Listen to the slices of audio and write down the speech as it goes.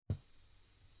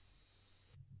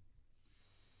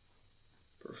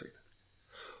Perfect.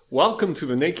 Welcome to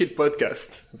the Naked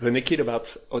Podcast, the Naked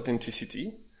about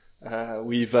authenticity,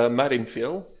 with Matt and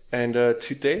Phil. And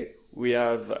today we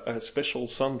have a special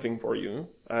something for you,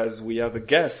 as we have a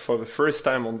guest for the first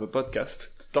time on the podcast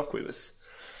to talk with us.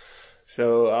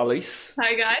 So Alice.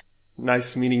 Hi guys.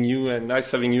 Nice meeting you and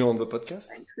nice having you on the podcast.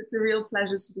 Thanks. It's a real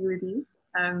pleasure to be with you.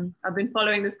 I've been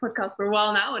following this podcast for a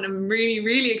while now, and I'm really,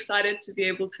 really excited to be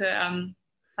able to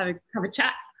have a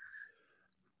chat.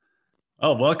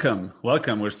 Oh, welcome.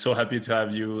 We're so happy to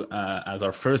have you as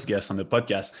our first guest on the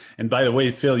podcast. And by the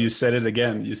way, Phil, you said it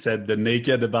again. You said the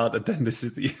naked about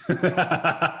authenticity.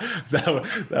 that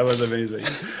was amazing.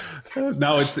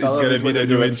 Now it's going to be the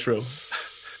new intro.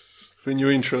 The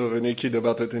new intro, the Naked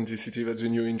about authenticity, that's the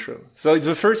new intro. So it's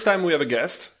the first time we have a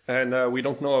guest, and we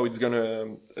don't know how it's going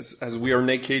to, as we are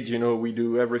naked, you know, we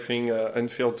do everything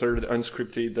unfiltered,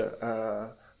 unscripted,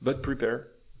 but prepared.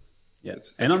 Yeah,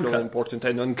 it's really important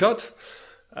and uncut.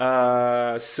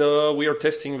 So we are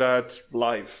testing that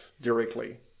live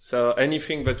directly. So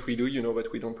anything that we do, you know,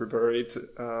 that we don't prepare it.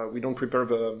 We don't prepare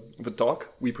the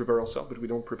talk. We prepare ourselves, but we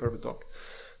don't prepare the talk.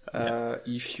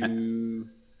 If you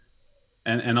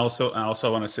and also I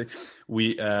want to say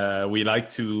we like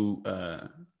to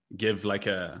give like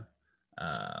a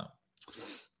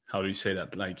how do you say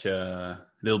that, like a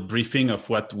little briefing of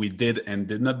what we did and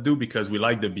did not do, because we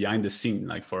like the behind the scene.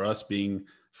 Like for us, being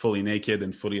fully naked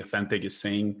and fully authentic is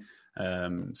saying,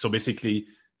 so basically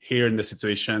here in the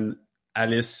situation,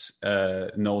 Alice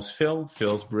knows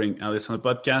Phil's bring Alice on the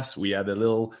podcast. We had a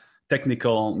little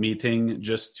technical meeting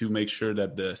just to make sure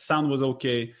that the sound was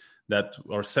okay, that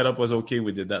our setup was okay.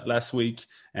 We did that last week,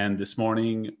 and this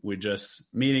morning we're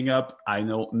just meeting up. I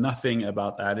know nothing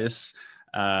about Alice,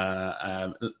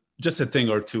 just a thing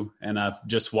or two, and I've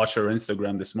just watched her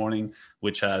Instagram this morning,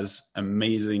 which has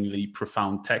amazingly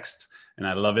profound text, and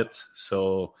I love it.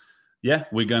 So yeah,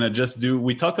 we're gonna just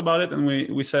we talked about it, and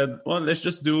we said, well, let's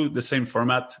just do the same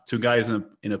format, two guys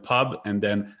in a pub, and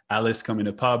then Alice come in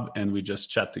a pub and we just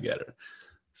chat together.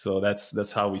 So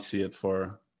that's how we see it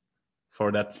for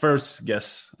that first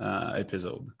guest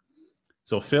episode.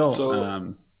 So Phil,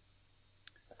 I'm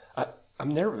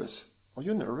nervous. Are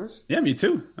you nervous? Yeah, me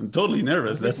too. I'm totally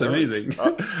nervous. That's amazing.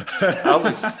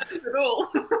 Alice. At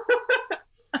all.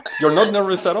 You're not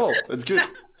nervous at all. That's good.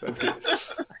 But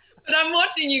I'm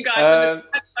watching you guys, and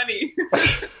it's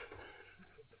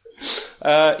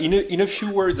funny. In a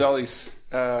few words, Alice,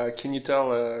 can you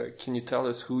tell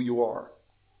us who you are?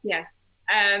 Yes.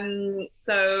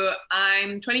 So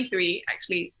I'm 23,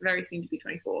 actually very soon to be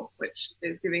 24, which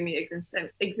is giving me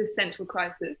existential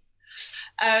crisis.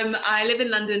 I live in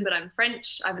London, but I'm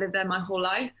French. I've lived there my whole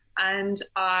life, and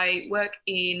I work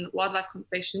in wildlife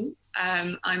conservation.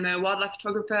 I'm a wildlife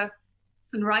photographer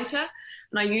and writer,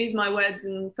 and I use my words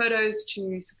and photos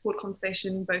to support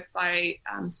conservation, both by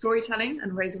storytelling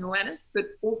and raising awareness, but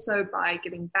also by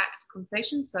giving back to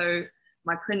conservation. So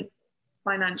my prints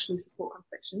financially support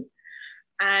conservation.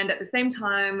 And at the same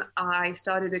time, I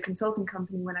started a consulting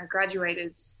company when I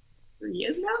graduated 3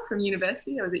 years now from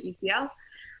university. I was at UCL.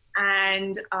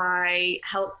 And I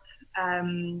help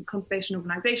conservation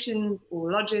organizations or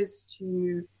lodges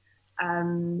to,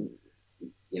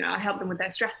 I help them with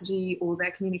their strategy or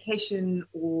their communication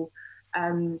or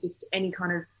just any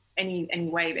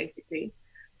way, basically.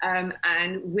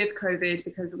 And with COVID,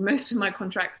 because most of my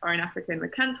contracts are in Africa and were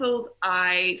cancelled,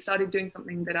 I started doing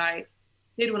something that I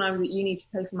did when I was at uni to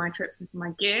pay for my trips and for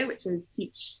my gear, which is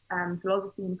teach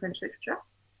philosophy and French literature.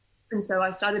 And so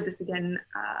I started this again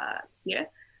this year.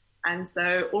 And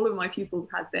so all of my pupils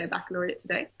had their baccalaureate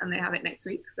today, and they have it next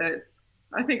week. So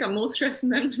I think I'm more stressed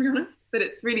than them, to be honest. But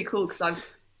it's really cool because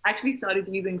I've actually started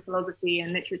using philosophy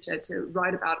and literature to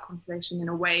write about conservation in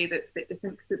a way that's a bit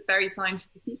different, because it's very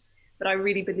scientific. But I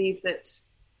really believe that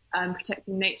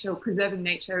protecting nature or preserving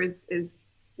nature is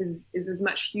as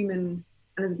much human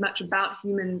and as much about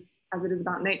humans as it is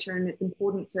about nature. And it's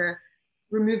important to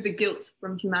remove the guilt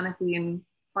from humanity and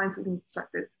find something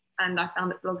constructive. And I found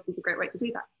that philosophy is a great way to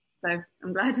do that. So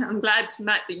I'm glad,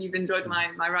 Matt, that you've enjoyed my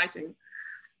writing.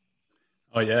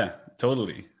 Oh yeah,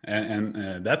 totally.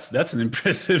 And that's an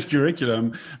impressive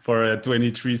curriculum for a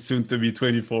 23, soon to be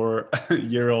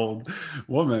 24-year-old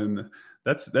woman.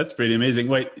 That's pretty amazing.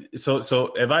 Wait,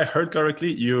 so have I heard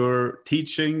correctly? You're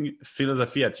teaching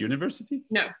philosophy at university?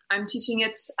 No, I'm teaching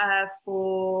it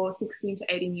for 16 to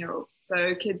 18-year-olds.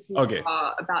 So kids who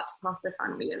are about to pass their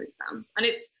final year exams. And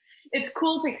it's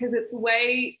cool because it's a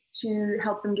way to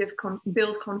help them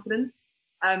build confidence,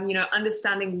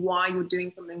 understanding why you're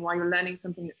doing something, why you're learning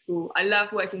something at school. I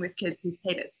love working with kids who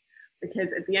hate it,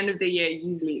 because at the end of the year,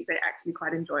 usually they actually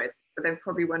quite enjoy it, but they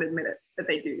probably won't admit it, but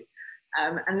they do.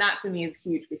 And that for me is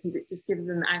huge because it just gives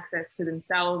them access to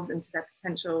themselves and to their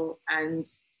potential, and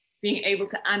being able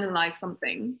to analyze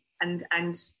something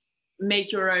and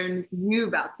make your own view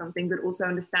about something, but also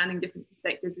understanding different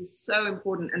perspectives is so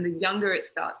important. And the younger it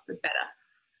starts, the better.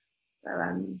 So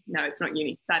no, it's not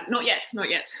uni. Not yet.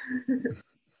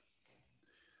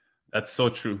 That's so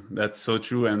true. That's so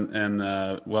true. And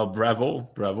well,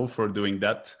 bravo for doing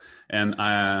that. And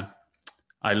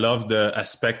I love the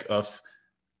aspect of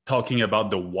talking about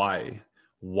the why.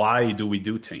 Why do we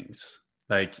do things?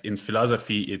 Like in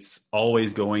philosophy, it's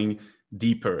always going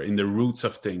deeper in the roots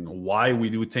of things. Why we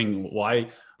do things? Why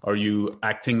are you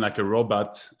acting like a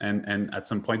robot? And at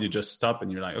some point you just stop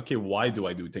and you're like, okay, why do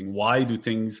I do things? Why do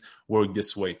things work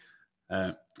this way?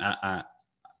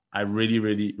 I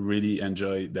really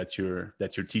enjoy that you're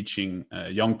teaching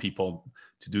young people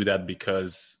to do that,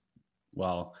 because,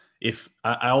 well, if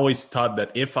I always thought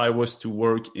that if I was to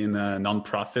work in a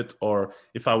nonprofit, or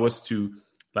if I was to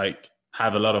like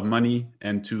have a lot of money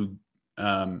and to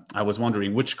I was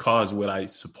wondering which cause would I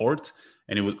support,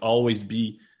 and it would always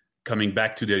be coming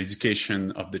back to the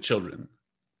education of the children.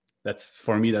 That's,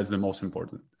 for me, that's the most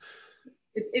important.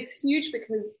 It's huge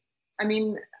because, I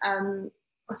mean,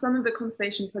 some of the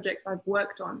conservation projects I've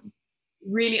worked on,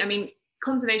 really, I mean,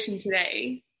 conservation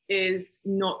today is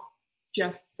not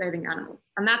just saving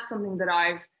animals. And that's something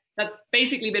that's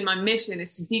basically been my mission,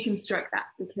 is to deconstruct that.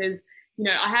 Because, you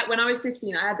know, when I was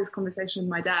 15, I had this conversation with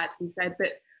my dad. He said, but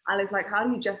Alex, like, how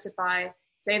do you justify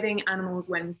saving animals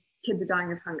when kids are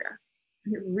dying of hunger?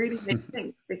 And it really made me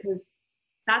think, because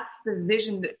that's the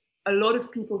vision that a lot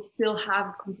of people still have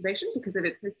of conservation because of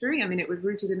its history. I mean, it was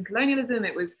rooted in colonialism.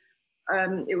 It was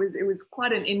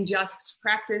quite an unjust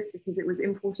practice because it was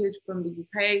imported from the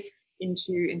UK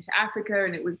into Africa,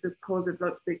 and it was the cause of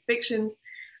lots of big fictions.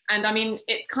 And I mean,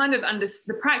 it's kind of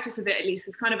the practice of it, at least,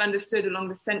 is kind of understood along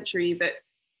the century, but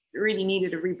it really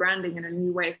needed a rebranding and a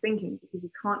new way of thinking, because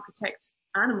you can't protect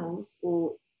animals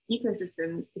or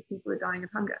ecosystems if people are dying of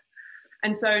hunger.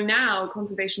 And so now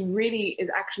conservation really is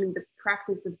actually the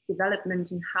practice of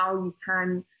development and how you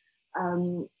can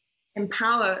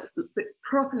empower, but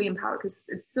properly empower, because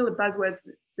it's still a buzzword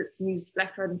that's used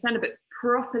left, right, and center, but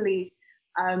properly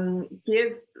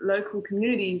give local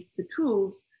communities the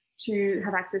tools to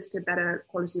have access to better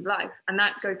quality of life, and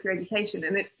that goes through education.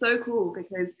 And it's so cool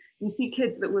because you see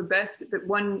kids that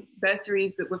won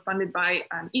bursaries that were funded by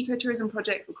ecotourism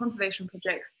projects or conservation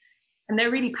projects, and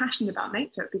they're really passionate about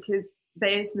nature because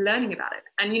they're learning about it.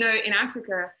 And you know, in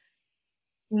Africa,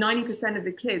 90% of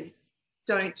the kids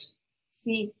don't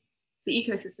see the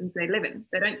ecosystems they live in.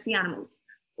 They don't see animals,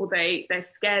 or they're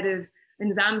scared of.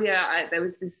 In Zambia, there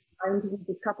was I interviewed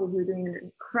this couple who were doing an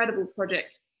incredible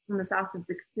project from the south of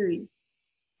the Kitui.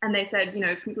 And they said, you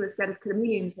know, people are scared of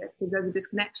chameleons here because there's a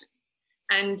disconnection.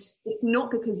 And it's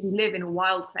not because you live in a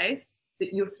wild place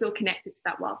that you're still connected to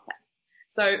that wild place.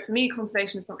 So for me,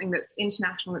 conservation is something that's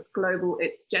international, it's global,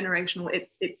 it's generational,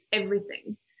 it's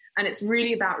everything. And it's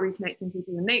really about reconnecting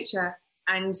people with nature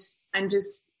and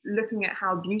just looking at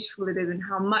how beautiful it is and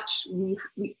how much we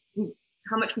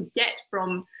get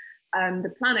from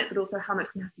the planet, but also how much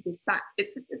we have to give back.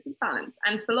 It's a balance.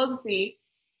 And philosophy,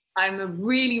 I'm a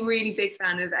really, really big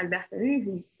fan of Albert Camus,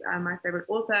 who's my favorite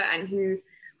author, and whose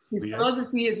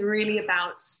philosophy is really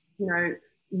about, you know,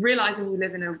 realizing you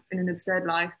live in an absurd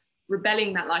life,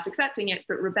 rebelling that life, accepting it,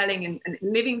 but rebelling and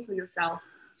living for yourself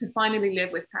to finally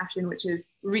live with passion, which is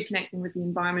reconnecting with the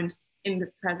environment in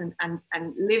the present and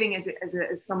living as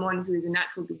someone who is a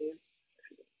natural being.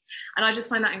 And I just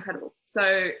find that incredible.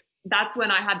 So that's when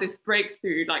I had this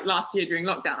breakthrough, like last year during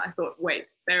lockdown. I thought, wait,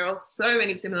 there are so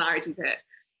many similarities here.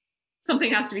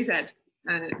 Something has to be said.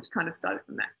 And it kind of started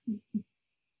from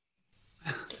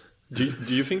there.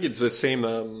 Do you think it's the same?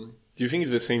 Do you think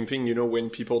it's the same thing? You know, when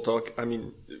people talk, I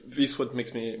mean, this what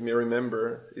makes me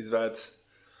remember is that,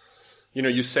 you know,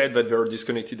 you said that they're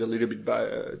disconnected a little bit by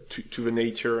to the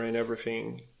nature and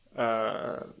everything.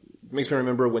 It makes me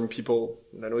remember when people,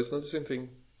 I know it's not the same thing,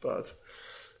 but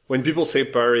when people say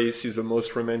Paris is the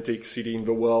most romantic city in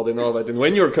the world and all that, and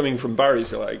when you're coming from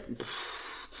Paris, you're like,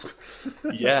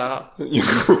 yeah,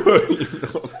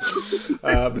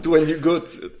 but when you go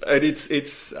and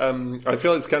it's I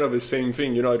feel it's kind of the same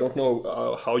thing, you know. I don't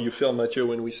know how you feel, Mathieu,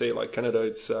 when we say like Canada,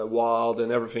 it's wild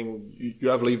and everything. You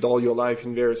have lived all your life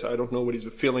in there, so I don't know what is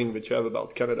the feeling that you have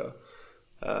about Canada.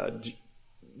 Do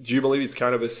you believe it's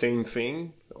kind of the same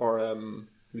thing, or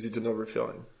is it another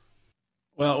feeling?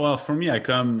 Well, for me, I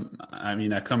come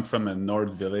from a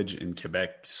North village in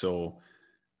Quebec, so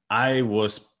I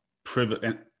was privileged,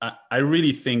 and I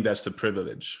really think that's a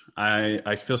privilege.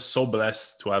 I feel so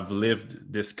blessed to have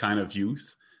lived this kind of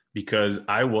youth because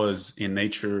I was in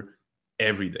nature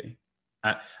every day.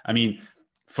 I mean,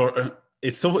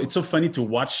 it's so funny to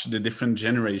watch the different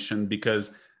generation,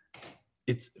 because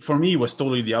for me it was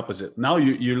totally the opposite. Now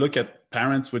you look at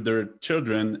parents with their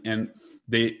children, and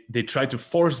they try to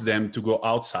force them to go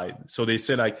outside. So they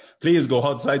say like, please go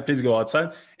outside, please go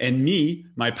outside. And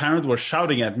my parents were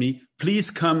shouting at me,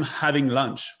 please come having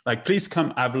lunch. Like, please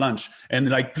come have lunch. And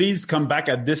like, please come back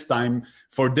at this time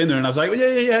for dinner. And I was like, oh,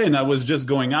 yeah. And I was just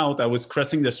going out. I was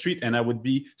crossing the street, and I would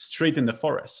be straight in the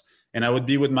forest. And I would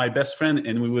be with my best friend,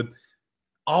 and we would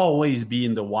always be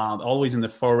in the wild, always in the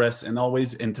forest, and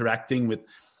always interacting with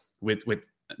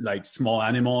like small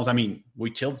animals. I mean,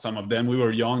 we killed some of them. We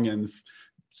were young, and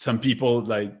some people,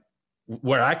 like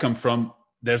where I come from,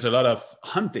 there's a lot of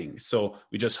hunting. So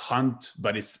we just hunt,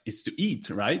 but it's to eat,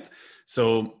 right?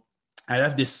 So I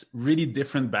have this really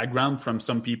different background from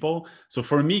some people. So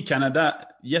for me, Canada,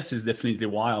 yes, is definitely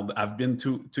wild. I've been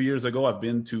 2 years ago, I've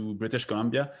been to British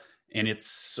Columbia, and it's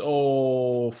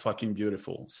so fucking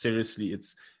beautiful. Seriously,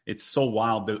 it's so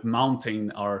wild. The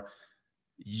mountains are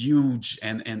huge,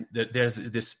 and there's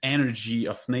this energy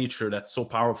of nature that's so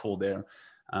powerful there.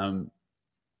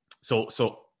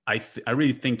 So I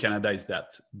really think Canada is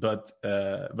that. But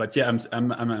yeah,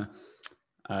 I'm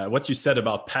what you said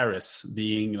about Paris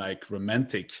being like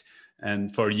romantic,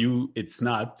 and for you it's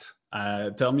not.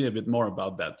 Tell me a bit more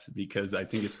about that, because I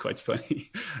think it's quite funny.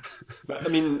 I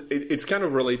mean, it's kind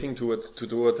of relating to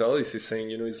what Alice is saying.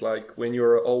 It's like when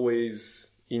you're always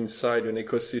inside an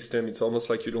ecosystem, it's almost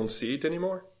like you don't see it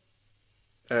anymore.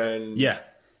 And yeah,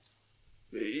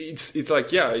 it's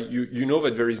like, yeah, you know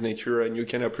that there is nature, and you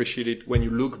can appreciate it when you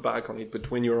look back on it.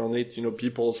 But when you're on it,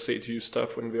 people say to you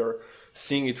stuff when they're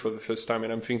seeing it for the first time.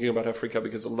 And I'm thinking about Africa,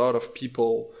 because a lot of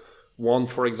people want,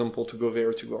 for example, to go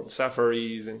there, to go on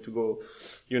safaris and to go,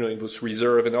 in those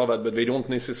reserve and all that, but they don't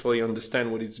necessarily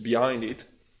understand what is behind it.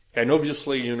 And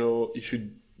obviously, if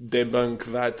you debunk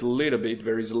that a little bit,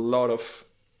 there is a lot of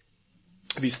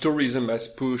this tourism has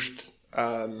pushed,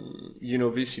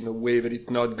 this in a way that it's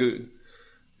not good,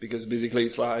 because basically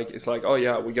it's like, oh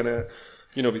yeah, we're gonna,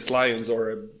 these lions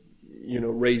are,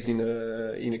 raised in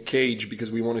a cage because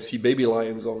we want to see baby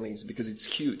lions only, because it's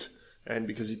cute and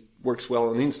because it works well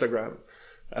on Instagram,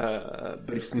 but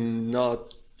it's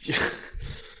not.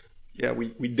 Yeah,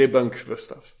 we debunk the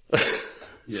stuff.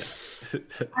 Yeah.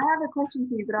 I have a question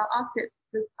for you, but I'll ask it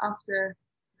just after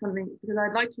something, because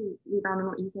I'd like to rebound on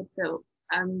what you said, Phil.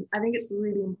 I think it's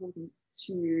really important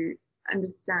to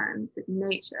understand that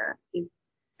nature is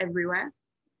everywhere,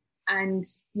 and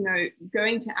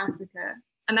going to Africa,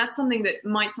 and that's something that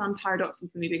might sound paradoxical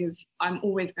for me, because I'm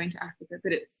always going to Africa,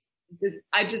 but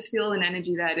I just feel an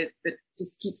energy there that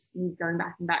just keeps me going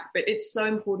back and back. But it's so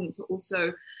important to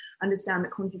also understand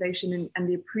that conservation and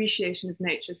the appreciation of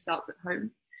nature starts at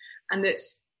home, and that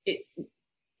it's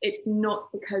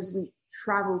not because we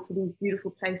travel to these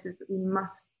beautiful places that we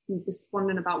must be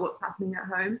despondent about what's happening at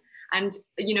home. And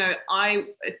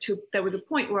there was a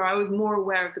point where I was more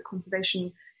aware of the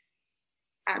conservation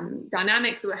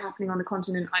dynamics that were happening on the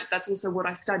continent. That's also what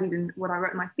I studied and what I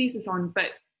wrote my thesis on,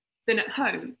 but then at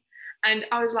home. And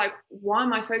I was like, why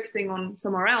am I focusing on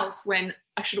somewhere else when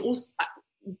I should also,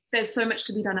 there's so much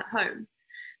to be done at home.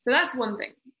 So that's one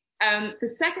thing. The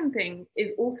second thing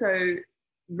is also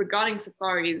regarding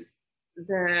safaris,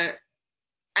 the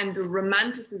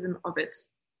romanticism of it.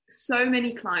 So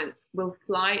many clients will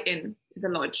fly in to the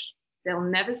lodge. They'll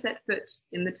never set foot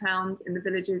in the towns, in the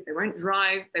villages. They won't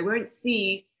drive. They won't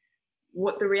see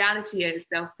what the reality is.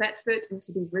 They'll set foot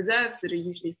into these reserves that are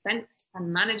usually fenced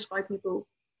and managed by people.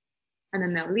 And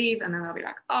then they'll leave, and then they'll be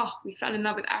like, oh, we fell in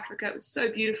love with Africa. It was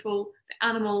so beautiful. The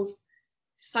animals,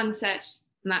 sunset,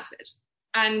 and that's it.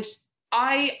 And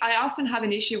I often have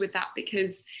an issue with that,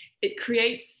 because it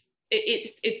creates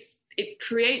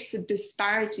a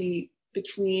disparity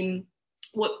between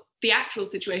what the actual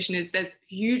situation is. There's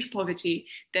huge poverty.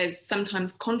 There's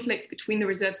sometimes conflict between the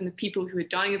reserves and the people who are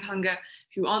dying of hunger,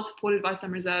 who aren't supported by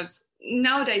some reserves.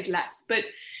 Nowadays, less.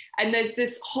 And there's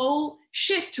this whole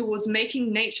shift towards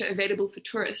making nature available for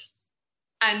tourists.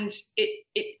 And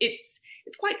it's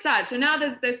quite sad. So now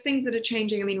there's things that are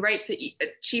changing. I mean, rates are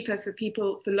cheaper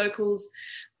for locals.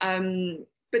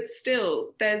 But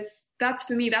still, that's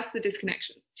for me, that's the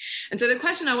disconnection. And so the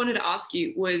question I wanted to ask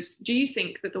you was, do you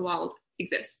think that the wild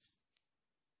exists?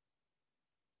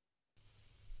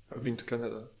 I've been to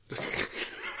Canada.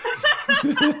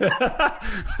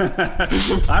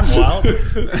 I'm wild.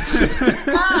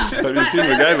 Have you seen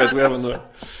the guy that we haven't?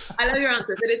 I love your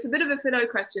answer, but it's a bit of a philo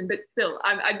question. But still,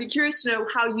 I'd be curious to know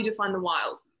how you define the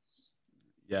wild.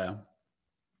 Yeah,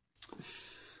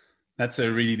 That's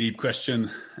a really deep question,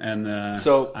 and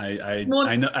so I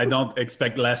know I don't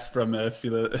expect less from a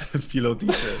philo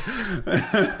teacher.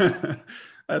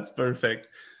 That's perfect.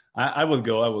 I will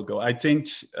go. I think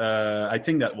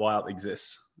that wild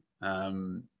exists.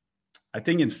 I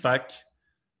think, in fact,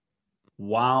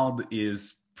 wild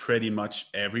is pretty much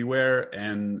everywhere,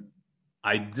 and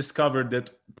I discovered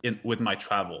it with my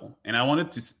travel. And I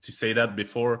wanted to say that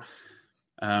before.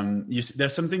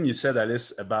 There's something you said,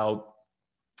 Alice, about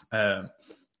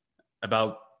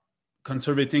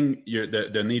conserving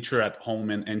the nature at home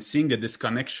and seeing the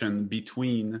disconnection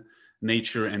between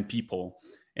nature and people.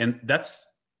 And that's,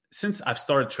 since I've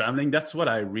started traveling, that's what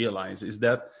I realize, is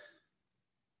that,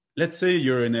 let's say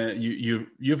you're in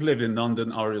you've lived in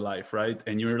London all your life, right?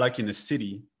 And you're like in a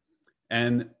city,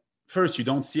 and first you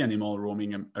don't see animal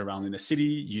roaming around in the city.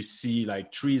 You see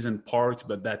like trees and parks,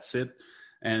 but that's it.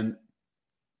 And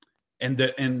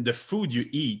the food you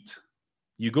eat,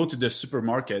 you go to the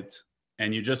supermarket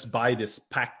and you just buy this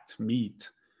packed meat,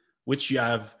 which you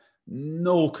have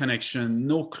no connection,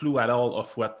 no clue at all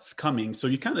of what's coming. So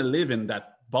you kind of live in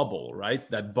that bubble, right?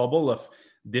 That bubble of,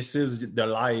 this is the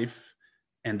life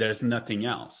and there's nothing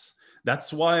else.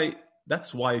 That's why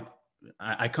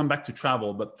I come back to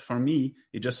travel. But for me,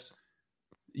 it just,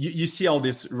 you see all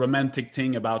this romantic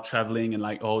thing about traveling and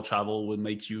like, oh, travel will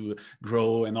make you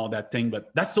grow and all that thing. But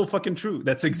that's so fucking true.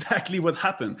 That's exactly what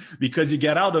happened, because you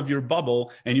get out of your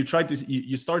bubble and you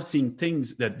you start seeing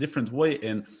things that different way.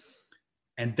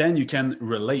 And then you can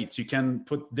relate, you can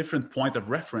put different point of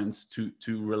reference to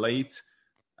relate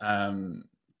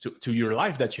to your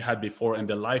life that you had before and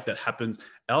the life that happened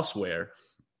elsewhere.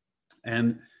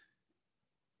 And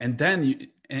then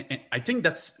I think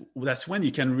that's when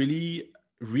you can really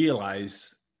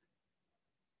realize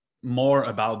more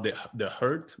about the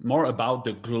herd, more about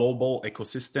the global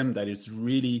ecosystem that is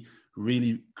really,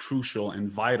 really crucial and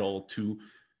vital to,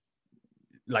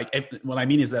 like, what I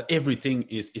mean is that everything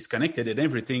is connected and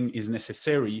everything is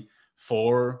necessary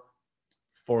for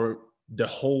the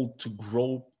whole to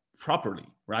grow properly,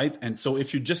 right? And so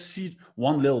if you just see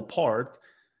one little part,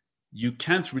 you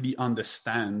can't really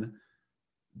understand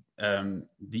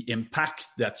the impact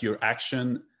that your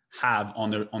action have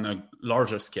on a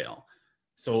larger scale.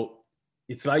 So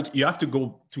it's like you have to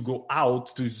go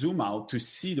out, to zoom out, to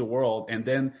see the world, and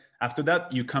then after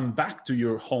that you come back to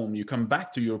your home, you come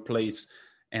back to your place,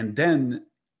 and then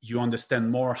you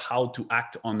understand more how to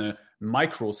act on a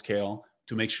micro scale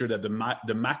to make sure that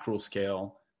the macro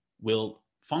scale will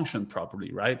function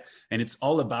properly, right? And it's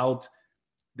all about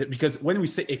that, because when we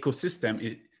say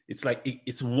ecosystem, it's like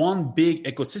it's one big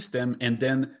ecosystem, and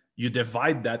then you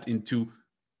divide that into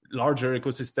larger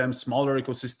ecosystem, smaller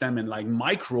ecosystem, and like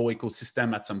micro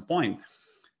ecosystem at some point.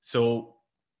 So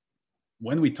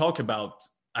when we talk about,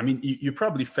 I mean, you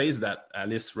probably face that,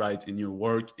 Alice, right, in your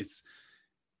work.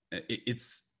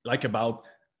 It's like about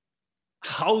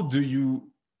how do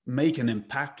you make an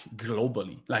impact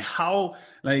globally? Like how,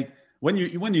 like when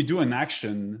you do an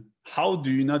action, how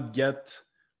do you not get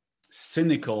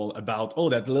cynical about, oh,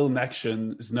 that little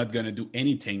action is not going to do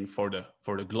anything for the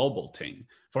global thing?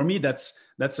 For me, that's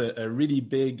a really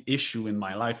big issue in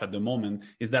my life at the moment,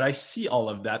 is that I see all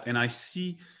of that and I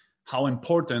see how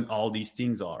important all these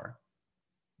things are,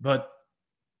 but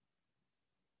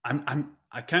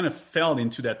I kind of fell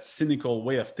into that cynical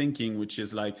way of thinking, which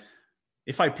is like,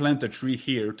 if I plant a tree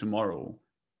here tomorrow,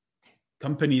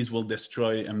 companies will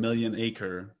destroy 1 million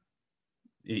acres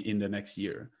in the next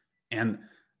year, and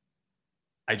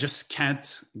I just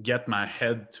can't get my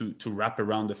head to wrap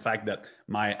around the fact that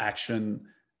my action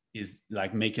is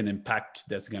like make an impact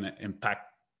that's going to impact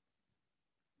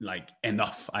like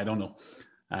enough. I don't know.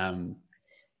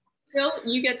 Phil,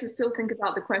 you get to still think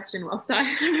about the question whilst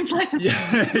I reply to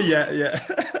yeah.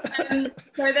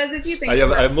 So there's a few things. I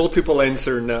have multiple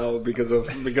answers now because of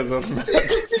that.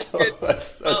 So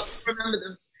that's... I'll remember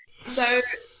them. So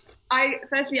I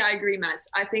agree, Matt.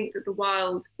 I think that the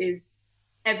wild is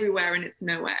everywhere and it's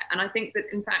nowhere. And I think that,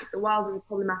 in fact, the wild is a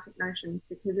problematic notion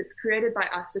because it's created by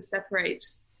us to separate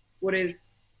what is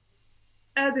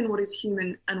urban, what is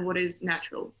human, and what is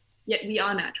natural. Yet we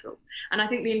are natural. And I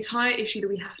think the entire issue that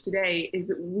we have today is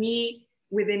that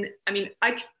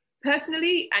I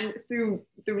personally, and through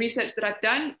the research that I've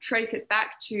done, trace it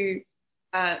back to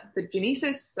the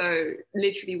Genesis. So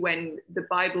literally when the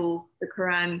Bible, the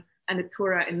Quran, and the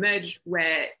Torah emerged,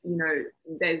 where,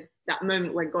 there's that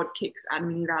moment where God kicks Adam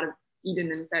and Eve out of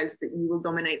Eden and says that you will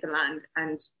dominate the land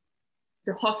and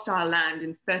the hostile land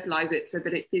and fertilize it so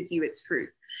that it gives you its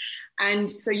fruit. And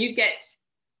so you get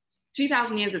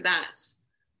 2,000 years of that,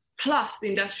 plus the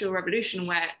Industrial Revolution,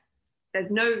 where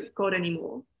there's no God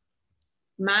anymore.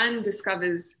 man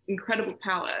discovers incredible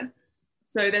power,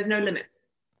 so there's no limits.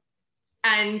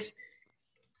 And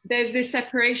there's this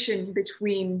separation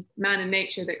between man and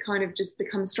nature that kind of just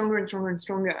becomes stronger and stronger and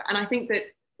stronger. And I think that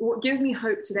what gives me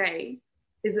hope today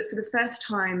is that for the first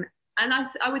time, and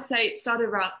I would say it started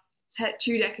about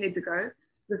 2 decades ago,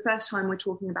 the first time we're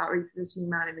talking about repositioning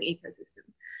man in the ecosystem.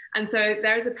 And so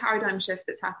there is a paradigm shift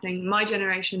that's happening. My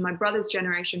generation, my brother's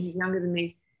generation, who's younger than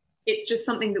me, it's just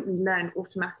something that we learn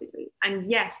automatically. And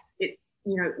yes, it's,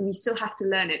 we still have to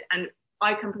learn it. And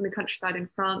I come from the countryside in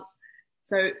France,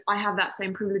 so I have that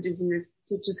same privilege as you, as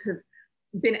to just have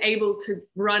been able to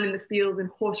run in the fields and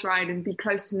horse ride and be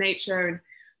close to nature.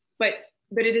 But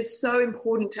it is so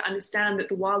important to understand that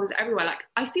the wild is everywhere. Like,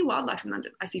 I see wildlife in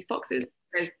London. I see foxes.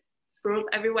 There's squirrels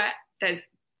everywhere. There's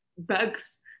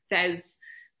bugs. There's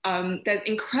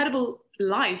incredible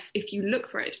life if you look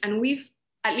for it. And we've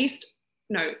at least,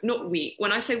 no, not we.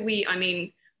 When I say we, I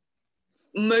mean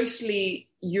mostly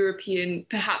European,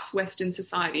 perhaps Western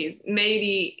societies,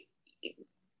 maybe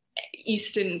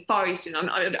Far Eastern.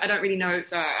 I don't really know,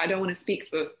 so I don't want to speak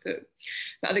for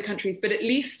other countries, but at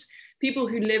least people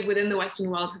who live within the Western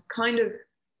world have kind of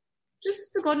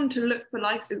just forgotten to look for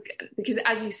life, because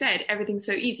as you said, everything's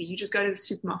so easy. You just go to the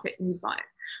supermarket and you buy it.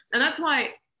 And that's why,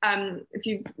 if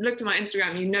you looked at my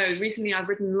Instagram, recently I've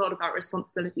written a lot about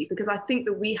responsibility, because I think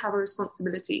that we have a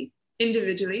responsibility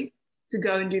individually to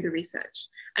go and do the research.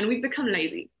 And we've become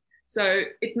lazy. So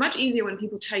it's much easier when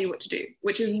people tell you what to do,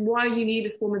 which is why you need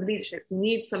a form of leadership. You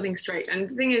need something straight. And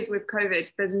the thing is, with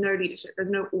COVID, there's no leadership, there's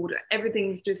no order.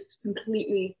 Everything's just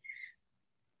completely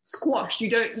squashed. You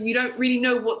don't really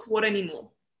know what's what anymore.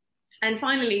 And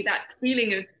finally, that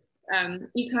feeling of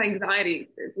eco-anxiety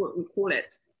is what we call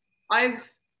it. I've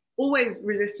always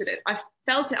resisted it. I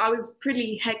felt it. I was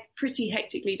pretty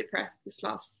hectically depressed this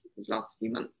last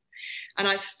few months, and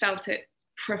I felt it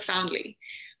profoundly.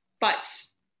 But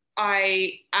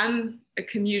I am a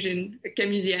Keynesian.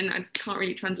 I can't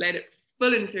really translate it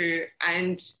full and through,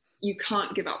 and you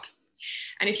can't give up.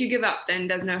 And if you give up, then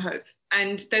there's no hope.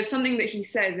 And there's something that he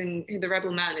says in The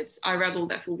Rebel Man, it's I rebel,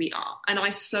 therefore we are. And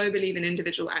I so believe in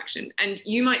individual action. And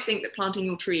you might think that planting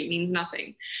your tree means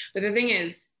nothing. But the thing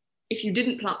is, if you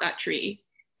didn't plant that tree,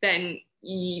 then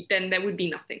there would be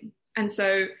nothing. And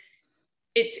so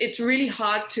it's really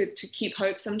hard to keep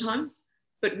hope sometimes,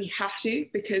 but we have to,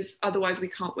 because otherwise we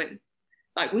can't win.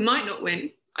 Like, we might not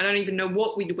win. I don't even know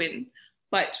what we'd win,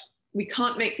 but we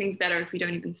can't make things better if we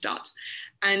don't even start.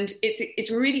 And it's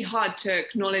really hard to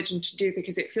acknowledge and to do,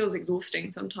 because it feels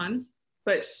exhausting sometimes.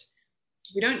 But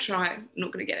if we don't try, we're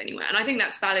not going to get anywhere. And I think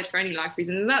that's valid for any life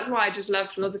reason. And that's why I just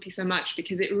love philosophy so much,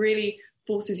 because it really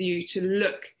forces you to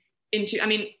look into,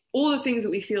 all the things that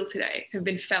we feel today have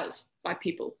been felt by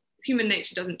people. Human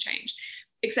nature doesn't change,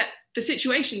 except the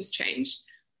situations change,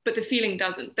 but the feeling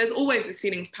doesn't. There's always this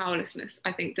feeling of powerlessness,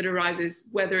 I think, that arises,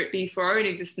 whether it be for our own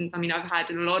existence. I've had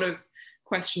a lot of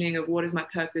questioning of what is my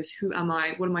purpose, who am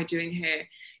I, what am I doing here?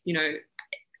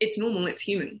 It's normal, it's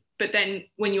human. But then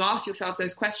when you ask yourself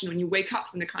those questions, when you wake up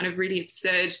from the kind of really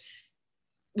absurd,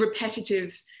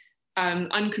 repetitive,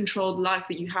 uncontrolled life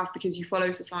that you have because you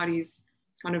follow society's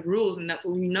kind of rules and that's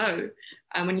all you know,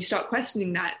 and when you start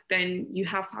questioning that, then you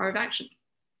have power of action.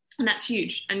 And that's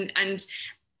huge. And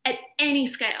at any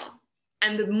scale.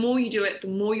 And the more you do it, the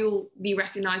more you'll be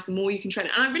recognized, the more you can tread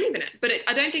it. And I believe in it. But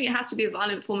I don't think it has to be a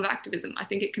violent form of activism. I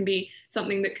think it can be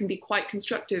something that can be quite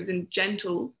constructive and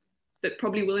gentle, that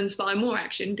probably will inspire more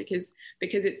action, because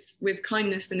it's with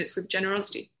kindness and it's with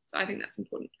generosity. So I think that's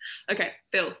important. Okay,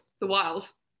 Phil, the wild.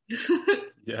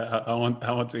 Yeah, I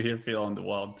want to hear Phil on the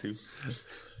wild too.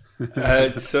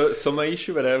 So my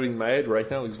issue that I have in my head right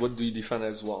now is, what do you define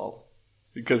as wild?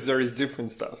 Because there is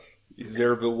different stuff. Is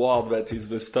there the wild that is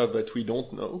the stuff that we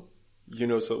don't know?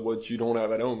 So what you don't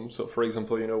have at home. So for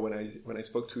example, when I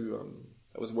spoke to,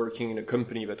 I was working in a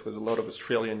company that was a lot of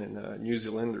Australian and New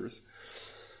Zealanders.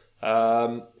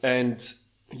 And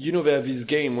they have this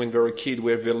game when they're a kid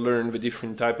where they learn the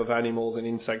different type of animals and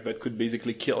insects that could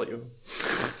basically kill you.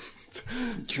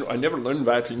 I never learned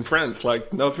that in France.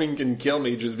 Like, nothing can kill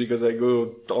me just because I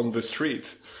go on the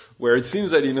street, where it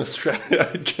seems that in Australia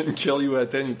it can kill you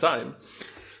at any time.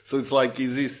 So it's like,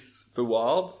 is this the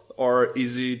wild, or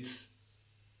is it,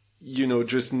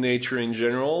 just nature in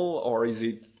general? Or is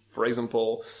it, for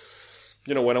example,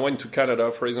 when I went to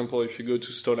Canada, for example, if you go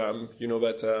to Stoneham,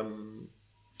 that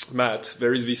Matt,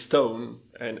 there is this stone,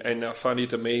 and I found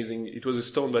it amazing. It was a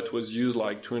stone that was used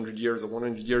like 200 years or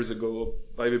 100 years ago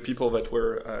by the people that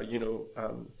were,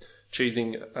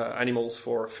 chasing animals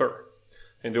for fur.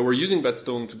 And they were using that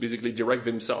stone to basically direct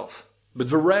themselves. But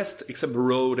the rest, except the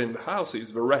road and the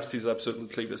houses, the rest is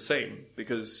absolutely the same,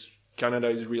 because Canada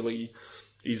is really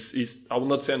is I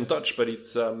will not say untouched, but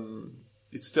it's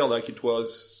still like it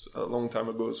was a long time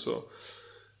ago. So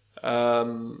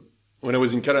when I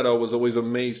was in Canada, I was always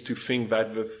amazed to think that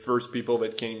the first people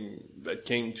that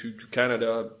came to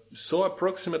Canada saw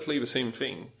approximately the same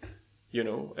thing. You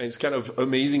know, and it's kind of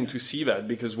amazing to see that,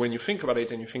 because when you think about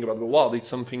it and you think about the wild, it's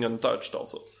something untouched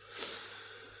also.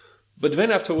 But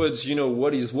then afterwards, you know,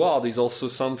 what is wild is also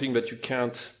something that you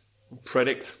can't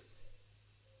predict.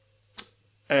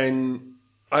 And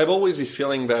I've always this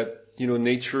feeling that, you know,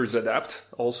 natures adapt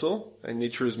also, and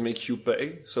natures make you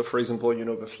pay. So, for example, you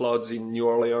know, the floods in New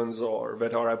Orleans or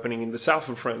that are happening in the south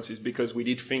of France is because we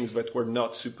did things that were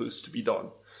not supposed to be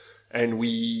done. And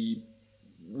we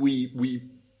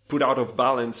put out of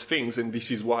balance things, and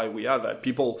this is why we have that.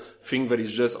 People think that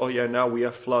it's just, oh yeah, now we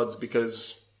have floods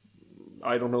because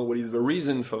I don't know what is the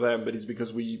reason for them, but it's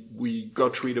because we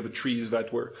got rid of the trees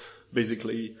that were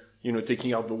basically, you know,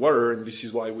 taking out the water, and this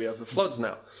is why we have the floods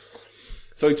now.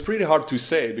 So it's pretty hard to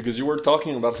say, because you were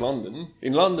talking about London.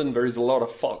 In London, there is a lot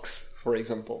of fox, for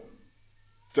example.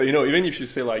 So, you know, even if you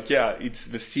say like, yeah, it's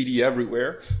the city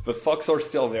everywhere, the fox are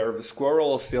still there, the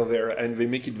squirrel are still there, and they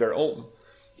make it their own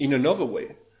in another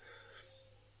way.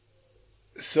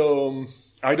 So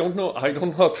I don't know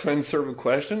how to answer the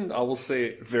question. I will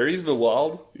say there is the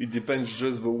wild. It depends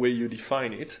just the way you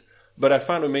define it. But I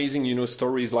found amazing, you know,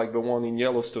 stories like the one in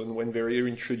Yellowstone when they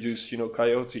introduced, you know,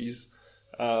 coyotes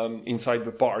inside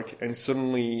the park, and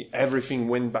suddenly everything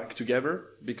went back together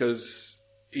because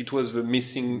it was the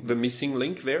missing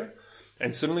link there.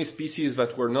 And suddenly species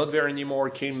that were not there anymore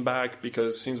came back,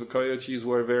 because since the coyotes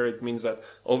were there, it means that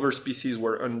other species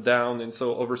were down, and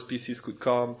so other species could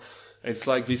come. It's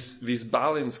like this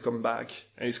balance come back,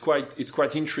 and it's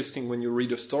quite interesting when you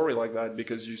read a story like that,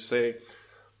 because you say,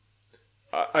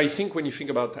 I think when you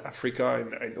think about Africa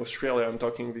and Australia, I'm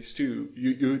talking this too,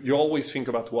 you always think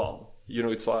about wild. You know,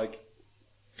 it's like,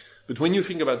 but when you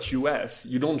think about US,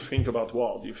 you don't think about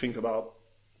wild, you think about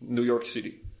New York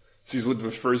City. This is what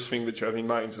the first thing that you have in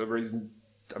mind. So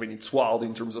it's wild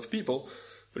in terms of people,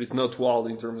 but it's not wild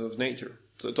in terms of nature.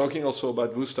 So talking also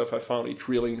about this stuff, I found it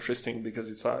really interesting, because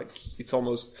it's like, it's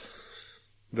almost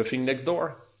the thing next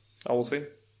door, I will say.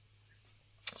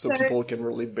 So people can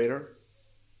relate better.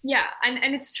 Yeah,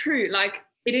 and it's true. Like,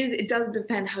 it does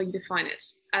depend how you define it.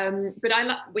 But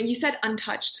when you said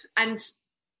untouched, and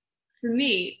for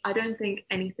me, I don't think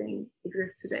anything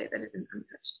exists today that isn't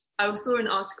untouched. I saw an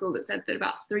article that said that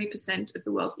about 3% of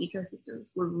the world's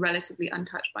ecosystems were relatively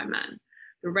untouched by man.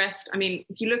 The rest, I mean,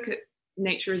 if you look at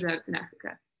nature reserves in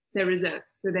Africa, they're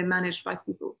reserves, so they're managed by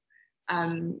people.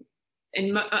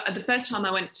 The first time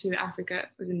I went to Africa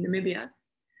was in Namibia,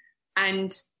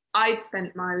 and I'd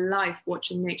spent my life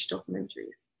watching nature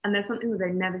documentaries, and there's something that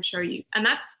they never show you, and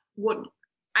that's what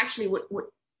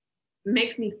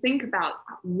makes me think about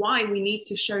why we need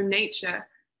to show nature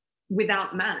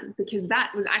without man, because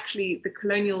that was actually the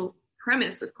colonial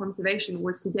premise of conservation,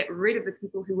 was to get rid of the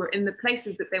people who were in the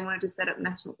places that they wanted to set up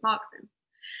national parks in.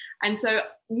 And so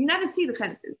you never see the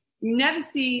fences. You never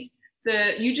see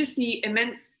you just see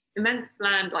immense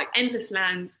land, like endless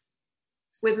land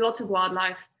with lots of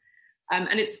wildlife.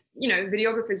 And it's, you know,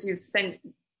 videographers who've spent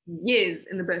years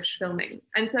in the bush filming.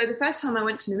 And so the first time I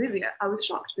went to Namibia, I was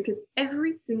shocked, because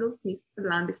every single piece of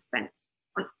land is fenced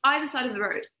on either side of the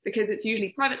road, because it's usually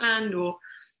private land, or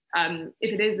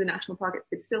if it is a national park,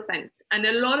 it's still fenced. And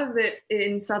a lot of it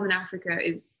in Southern Africa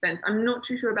is fenced. I'm not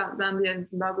too sure about Zambia and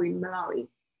Zimbabwe and Malawi,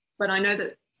 but I know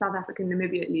that South Africa and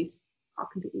Namibia at least are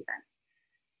completely fenced.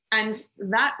 And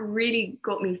that really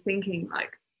got me thinking,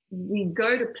 like, we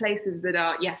go to places that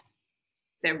are, yes,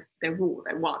 they're raw,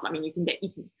 they're wild. I mean, you can get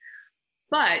eaten,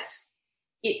 but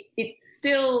it's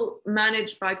still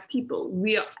managed by people.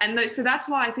 So that's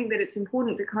why I think that it's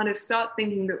important to kind of start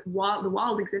thinking that the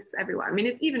wild exists everywhere. I mean,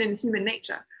 it's even in human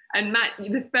nature. And Matt,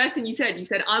 the first thing you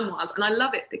said I'm wild, and I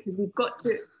love it, because we've got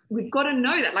to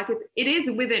know that, like, it is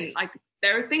within. Like,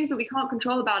 there are things that we can't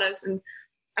control about us, and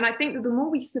I think that the more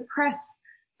we suppress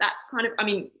that kind of, I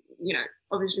mean, you know,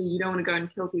 obviously you don't want to go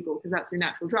and kill people because that's your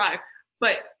natural drive.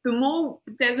 But the more,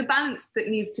 there's a balance that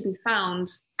needs to be found.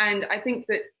 And I think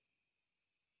that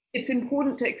it's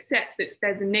important to accept that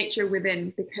there's a nature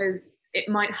within, because it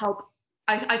might help.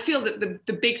 I feel that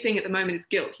the big thing at the moment is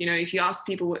guilt. You know, if you ask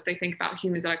people what they think about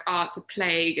humans, they're like, oh, it's a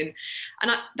plague.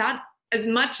 And that, as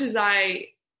much as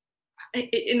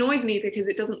it annoys me, because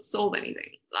it doesn't solve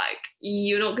anything. Like,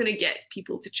 you're not going to get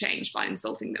people to change by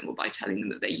insulting them or by telling them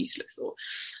that they're useless.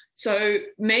 So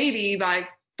maybe by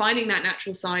finding that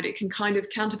natural side, it can kind of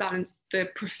counterbalance the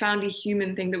profoundly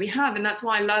human thing that we have. And that's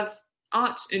why I love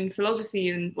art and philosophy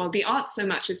and, well, the arts so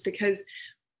much, is because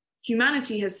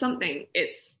humanity has something.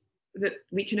 It's that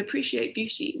we can appreciate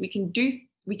beauty. We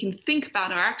can think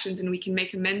about our actions and we can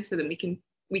make amends for them.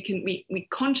 We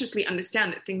consciously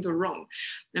understand that things are wrong.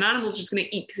 An animal's just going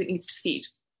to eat because it needs to feed.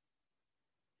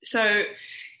 So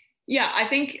yeah, I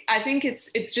think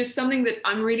it's just something that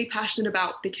I'm really passionate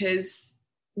about, because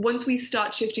once we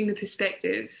start shifting the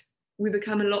perspective, we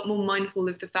become a lot more mindful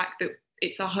of the fact that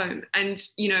it's our home. And,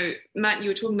 you know, Matt, you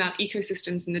were talking about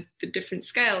ecosystems and the different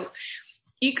scales.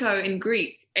 Eco in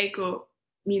Greek, eco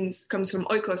comes from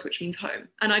oikos, which means home.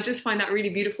 And I just find that really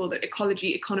beautiful, that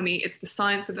ecology, economy, it's the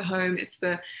science of the home, it's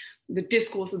the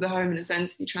discourse of the home, in a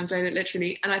sense, if you translate it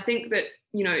literally. And I think that,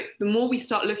 you know, the more we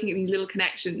start looking at these little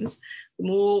connections, the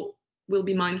more we'll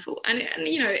be mindful. And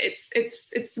you know,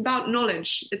 it's about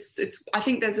knowledge. I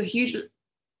think there's a huge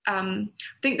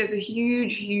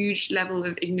huge level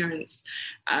of ignorance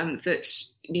that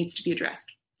needs to be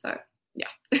addressed. So yeah.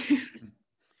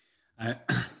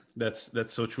 That's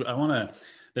so true.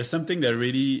 There's something that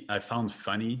really I found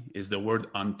funny is the word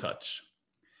untouched.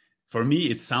 For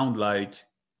me, it sounds like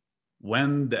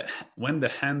when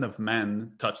the hand of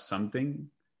man touch something,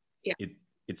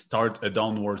 it starts a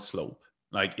downward slope.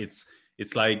 Like it's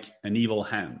like an evil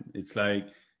hand. It's like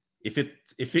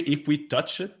if we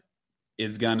touch it,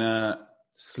 it's gonna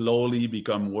slowly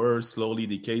become worse, slowly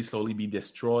decay, slowly be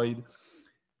destroyed.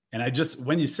 And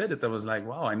when you said it, I was like,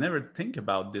 wow, I never think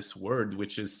about this word,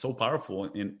 which is so powerful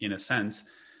in a sense.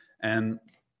 And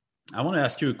I want to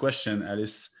ask you a question,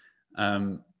 Alice,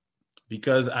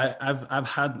 because I've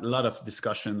had a lot of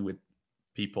discussion with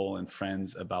people and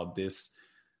friends about this.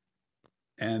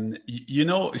 And you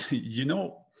know,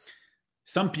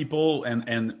 some people,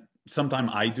 and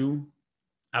sometimes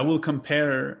I will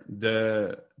compare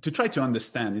to try to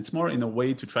understand. It's more in a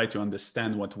way to try to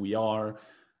understand what we are,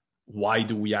 why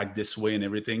do we act this way and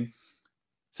everything.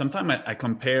 Sometimes I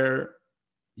compare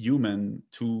human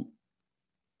to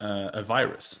a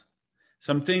virus,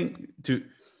 something to,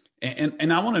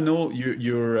 and I want to know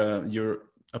your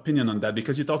opinion on that,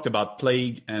 because you talked about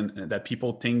plague and that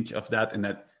people think of that and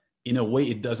that in a way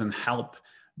it doesn't help.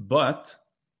 But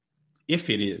if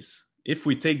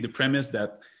we take the premise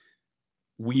that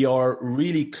we are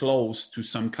really close to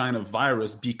some kind of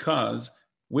virus because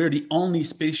we're the only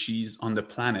species on the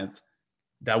planet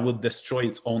that will destroy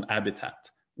its own habitat,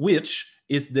 which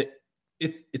is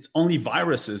it's only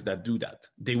viruses that do that.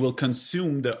 They will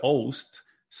consume the host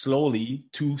slowly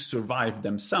to survive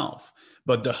themselves,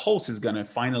 but the host is going to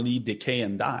finally decay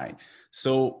and die.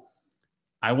 So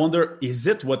I wonder, is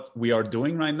it what we are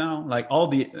doing right now? Like all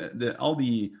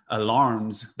the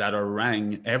alarms that are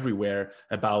rang everywhere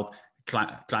about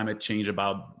climate change,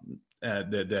 about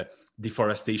the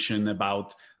deforestation,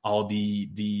 about all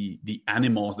the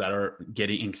animals that are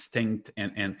getting extinct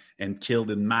and killed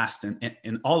in mass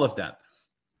and all of that.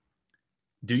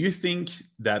 Do you think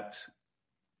that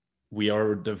we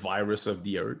are the virus of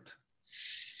the earth?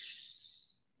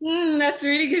 That's a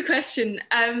really good question.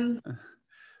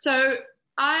 So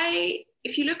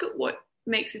if you look at what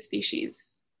makes a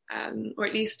species, or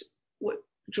at least what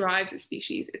drives a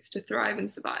species, it's to thrive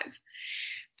and survive.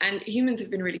 And humans have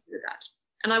been really good at that.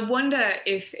 And I wonder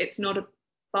if it's not a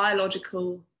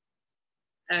biological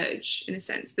urge, in a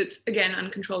sense, that's, again,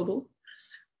 uncontrollable,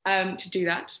 to do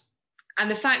that. And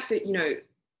the fact that, you know,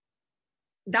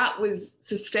 that was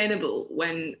sustainable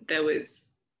when there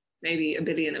was maybe 1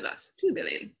 billion of us, 2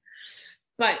 billion.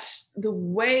 But the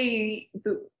way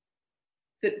that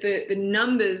the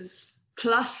numbers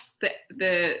plus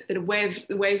the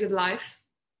ways of life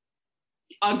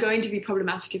are going to be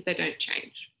problematic if they don't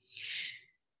change.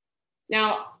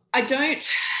 Now, the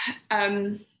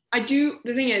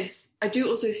thing is, I do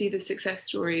also see the success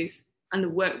stories and the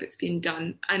work that's been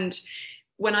done. And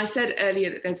when I said earlier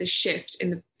that there's a shift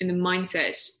in the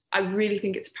mindset, I really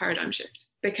think it's a paradigm shift,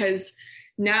 because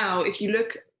now if you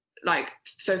look, like,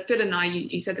 so Phil and I,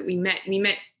 you said that we met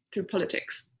through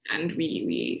politics, and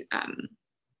we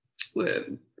were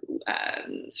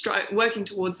working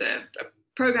towards a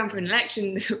program for an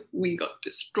election that we got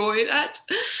destroyed at.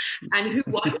 And who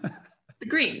won? The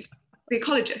Greens, the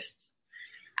ecologists.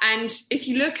 And if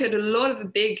you look at a lot of the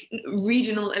big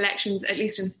regional elections, at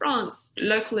least in France,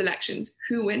 local elections,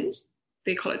 who wins?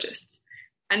 The ecologists.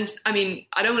 And I mean,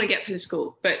 I don't want to get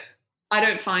political, but I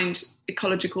don't find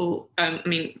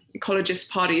ecologist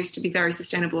parties to be very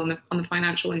sustainable on the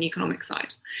financial and economic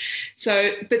side.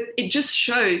 So, but it just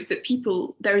shows that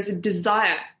there is a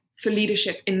desire for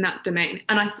leadership in that domain.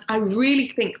 And I really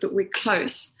think that we're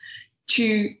close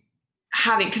to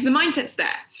having, because the mindset's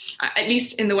there, at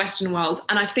least in the Western world.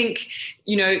 And I think,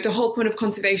 you know, the whole point of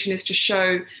conservation is to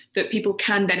show that people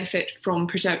can benefit from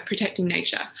protecting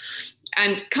nature.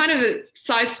 And kind of a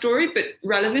side story, but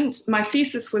relevant, my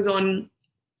thesis was on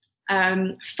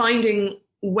finding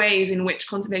ways in which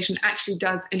conservation actually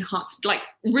does enhance,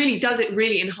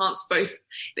 really enhance both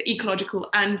the ecological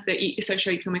and the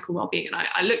socio-economical well-being. And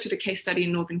I looked at a case study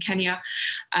in northern Kenya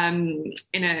in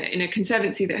a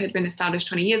conservancy that had been established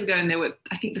 20 years ago, and they were,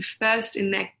 I think, the first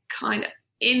in their kind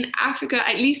in Africa,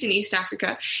 at least in East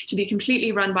Africa, to be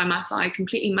completely run by Maasai,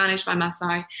 completely managed by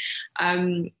Maasai.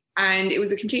 And it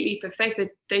was a complete leap of faith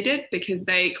that they did, because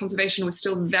conservation was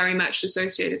still very much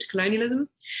associated to colonialism.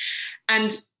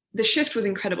 And the shift was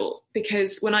incredible,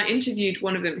 because when I interviewed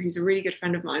one of them, who's a really good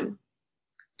friend of mine,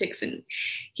 Dixon,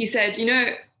 he said,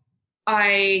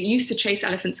 I used to chase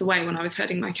elephants away when I was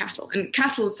herding my cattle. And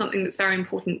cattle is something that's very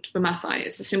important for Maasai.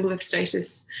 It's a symbol of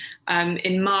status.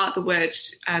 In Ma, the word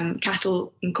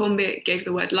cattle, in Kombe, gave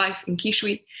the word life, in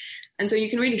Kishui. And so you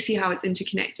can really see how it's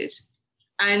interconnected.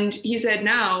 And he said,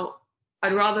 now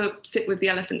I'd rather sit with the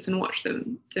elephants and watch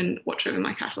them than watch over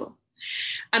my cattle.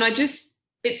 And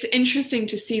it's interesting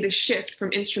to see the shift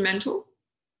from instrumental,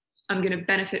 I'm going to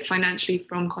benefit financially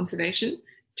from conservation,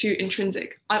 to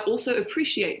intrinsic. I also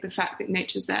appreciate the fact that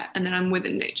nature's there and that I'm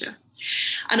within nature.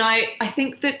 And I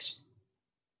think that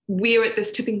we're at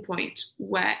this tipping point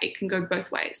where it can go both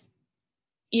ways.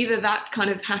 Either that kind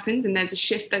of happens and there's a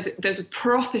shift, there's a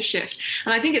proper shift.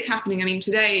 And I think it's happening. I mean,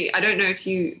 today, I don't know if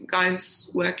you guys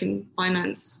work in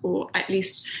finance or at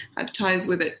least have ties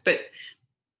with it, but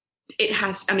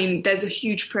there's a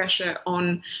huge pressure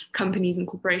on companies and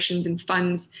corporations and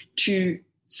funds to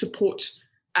support,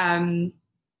 to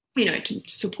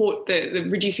support the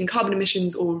reducing carbon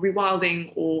emissions or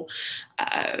rewilding or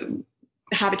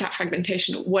habitat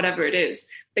fragmentation or whatever it is,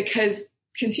 because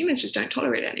consumers just don't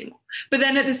tolerate it anymore. But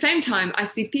then at the same time, I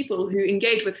see people who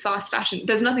engage with fast fashion.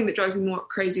 There's nothing that drives me more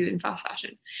crazy than fast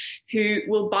fashion, who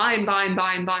will buy and buy and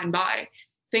buy and buy and buy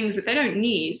things that they don't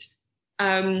need,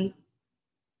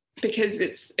 because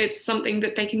it's something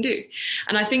that they can do.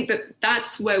 And I think that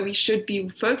that's where we should be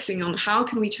focusing on. How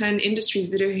can we turn industries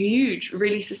that are huge,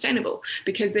 really sustainable?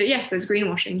 Because yes, there's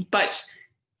greenwashing, but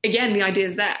again, the idea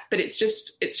is there, but it's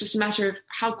just a matter of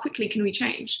how quickly can we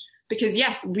change? Because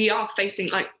yes, we are facing,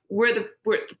 we're at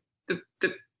the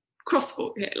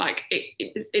crossfall here.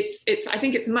 It's I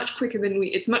think it's much quicker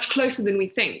it's much closer than we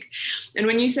think. And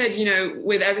when you said,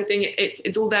 with everything,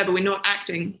 it's all there, but we're not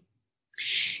acting.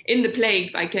 In The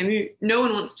Plague by Camus, no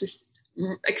one wants to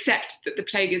accept that the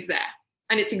plague is there.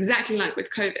 And it's exactly like with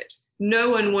COVID.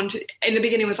 No one wanted, in the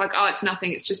beginning it was like, oh, it's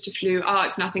nothing, it's just a flu. Oh,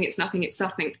 it's nothing, it's nothing, it's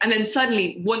nothing. And then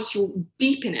suddenly, once you're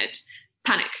deep in it,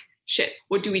 panic, shit,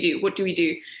 what do we do? What do we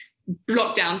do?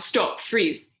 Lockdown, stop,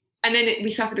 freeze. And then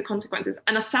we suffer the consequences.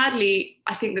 And sadly,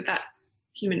 I think that that's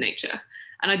human nature.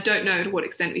 And I don't know to what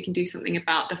extent we can do something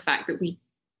about the fact that we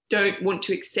don't want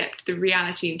to accept the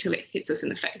reality until it hits us in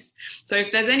the face. So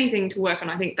if there's anything to work on,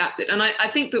 I think that's it. And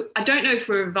I think that, I don't know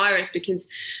for a virus, because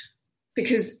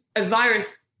a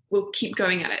virus will keep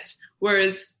going at it.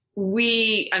 Whereas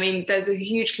there's a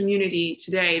huge community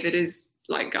today that is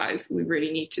like, guys, we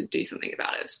really need to do something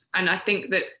about it. And I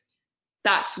think that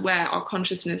that's where our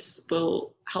consciousness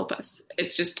will help us.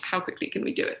 It's just how quickly can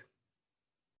we do it?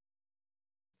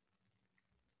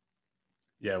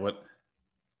 Yeah,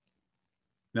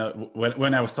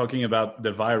 when I was talking about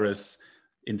the virus,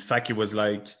 in fact, it was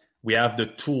like we have the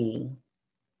tool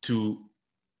to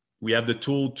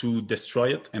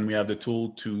destroy it, and we have the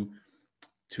tool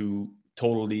to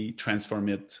totally transform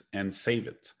it and save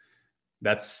it.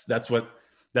 That's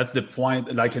the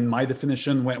point. Like in my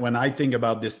definition, when I think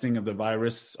about this thing of the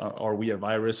virus, are we a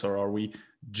virus or are we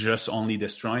just only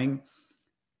destroying?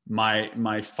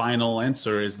 My final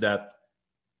answer is that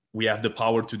we have the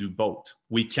power to do both.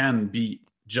 We can be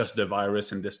just the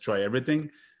virus and destroy everything,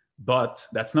 but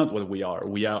that's not what we are.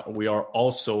 We are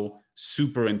also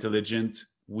super intelligent.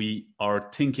 We are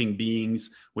thinking beings.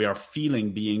 We are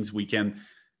feeling beings. We can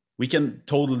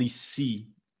totally see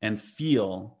and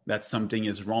feel that something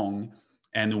is wrong,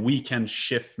 and we can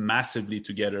shift massively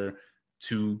together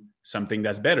to something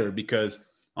that's better. Because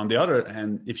on the other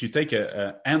hand, if you take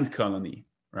a ant colony,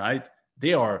 right,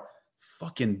 they are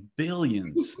fucking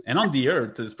billions, and on the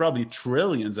earth there's probably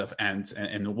trillions of ants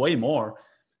and way more,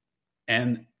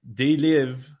 and they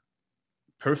live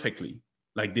perfectly.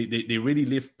 Like they really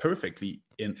live perfectly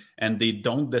and they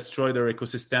don't destroy their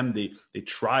ecosystem. They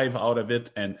thrive out of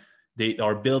it, and they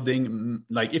are building,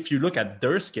 like if you look at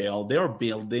their scale, they are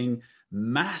building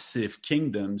massive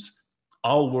kingdoms,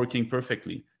 all working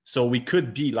perfectly. So we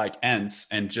could be like ants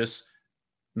and just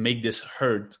make this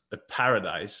herd a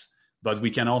paradise, but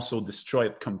we can also destroy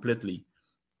it completely.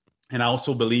 And I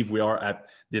also believe we are at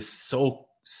this so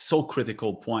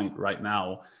critical point right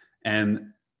now.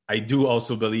 And I do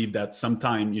also believe that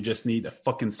sometimes you just need a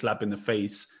fucking slap in the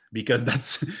face, because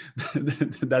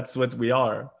that's what we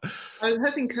are. I was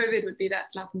hoping COVID would be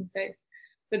that slap in the face.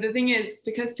 But the thing is,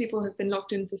 because people have been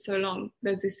locked in for so long,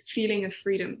 there's this feeling of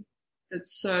freedom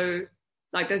that's so,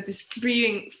 like, there's this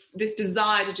feeling, this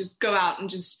desire to just go out and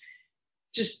just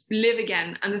live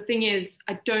again. And the thing is,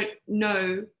 I don't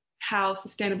know how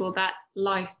sustainable that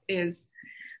life is.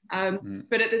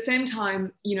 But at the same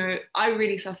time, you know, I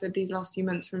really suffered these last few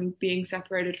months from being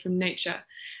separated from nature.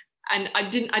 And I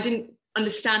didn't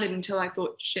understand it until I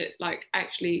thought, shit, like,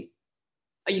 actually,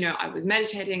 you know, I was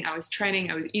meditating, I was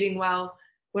training, I was eating well.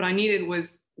 What I needed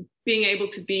was being able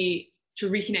to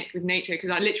reconnect with nature, because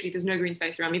there's no green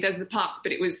space around me. There's the park,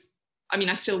 but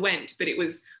I still went, but it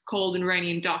was cold and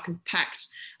rainy and dark and packed.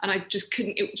 And I just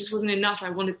couldn't, it just wasn't enough. I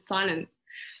wanted silence.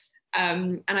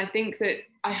 And I think that,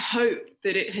 I hope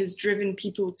that it has driven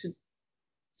people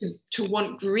to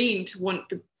want green, to want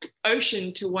the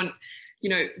ocean, to want, you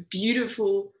know,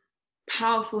 beautiful,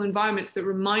 powerful environments that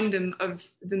remind them of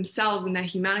themselves and their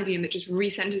humanity, and that just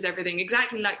recenters everything,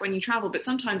 exactly like when you travel. But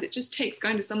sometimes it just takes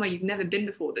going to somewhere you've never been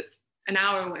before, that's an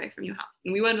hour away from your house,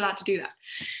 and we weren't allowed to do that.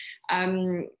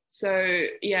 So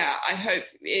yeah, I hope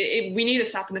we need a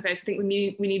slap in the face. I think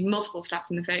we need multiple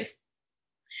slaps in the face.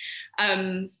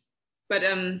 But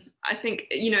I think,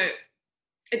 you know,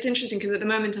 it's interesting because at the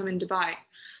moment I'm in Dubai,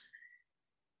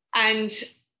 and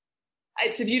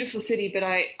it's a beautiful city, but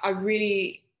I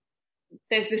really,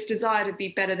 there's this desire to be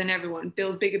better than everyone,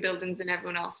 build bigger buildings than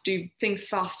everyone else, do things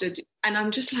faster. And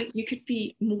I'm just like, you could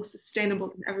be more sustainable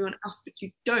than everyone else, but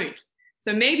you don't.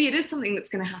 So maybe it is something that's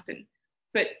going to happen.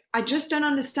 But I just don't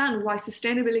understand why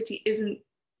sustainability isn't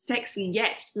sexy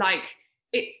yet. Like,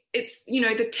 it's, you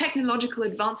know, the technological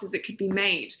advances that could be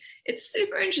made. It's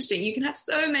super interesting. You can have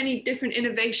so many different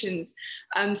innovations,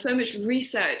 so much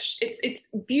research. It's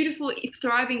beautiful,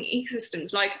 thriving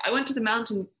ecosystems. Like, I went to the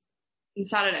mountains on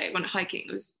Saturday, I went hiking.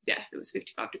 It was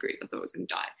 55 degrees. I thought I was going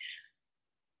to die.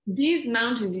 These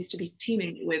mountains used to be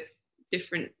teeming with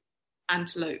different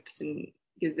antelopes and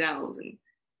gazelles, and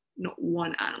not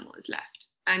one animal is left.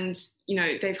 And, you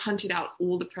know, they've hunted out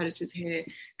all the predators here.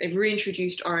 They've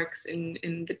reintroduced oryx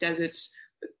in the desert.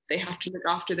 They have to look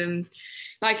after them.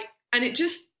 Like, and I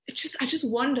just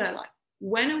wonder, like,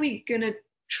 when are we going to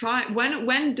try,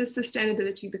 when does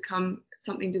sustainability become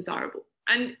something desirable?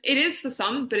 And it is for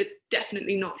some, but it's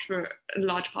definitely not for a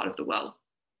large part of the world.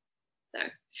 So,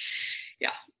 yeah,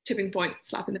 tipping point,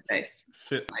 slap in the face.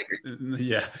 Phil,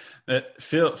 yeah,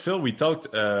 Phil, we talked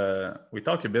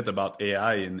a bit about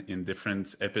AI in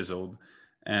different episodes,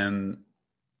 and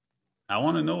I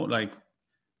want to know, like,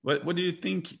 what do you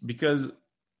think? Because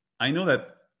I know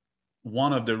that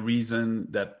one of the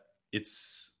reasons that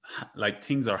it's like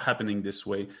things are happening this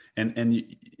way, and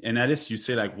Alice, you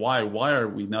say, like, why are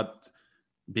we not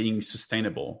being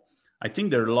sustainable? I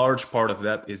think the large part of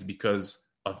that is because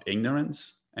of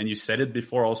ignorance, and you said it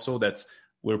before also, that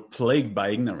we're plagued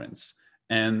by ignorance.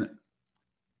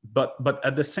 But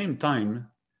at the same time,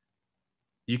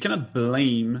 you cannot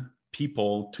blame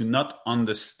people to not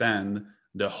understand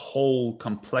the whole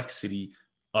complexity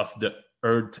of the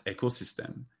Earth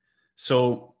ecosystem.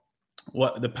 So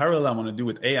what the parallel I want to do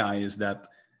with AI is that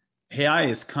AI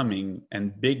is coming,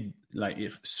 and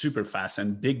super fast,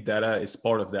 and big data is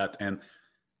part of that. And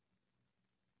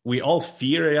we all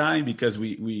fear AI because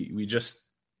we just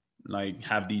like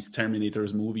have these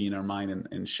Terminators movie in our mind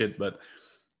and shit. But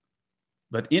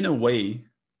in a way,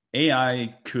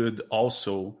 AI could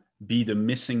also be the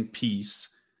missing piece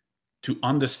to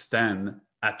understand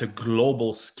at a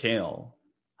global scale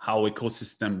how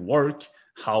ecosystem work,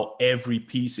 how every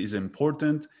piece is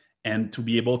important, and to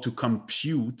be able to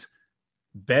compute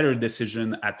better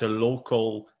decision at a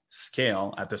local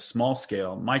scale, at a small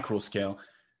scale, micro scale,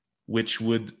 which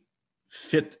would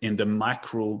fit in the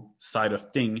macro side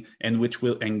of thing, and which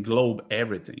will englobe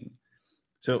everything.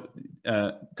 So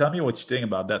tell me what you think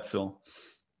about that, Phil.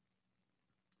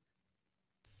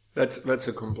 That's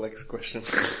a complex question.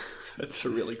 That's a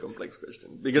really complex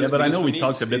question. Because I know we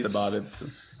talked a bit about it. So.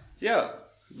 Yeah,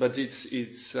 but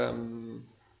it's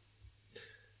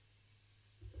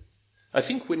I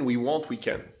think when we want, we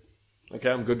can. Okay,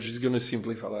 I'm just going to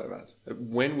simplify like that.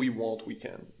 When we want, we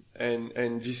can.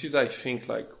 And this is, I think,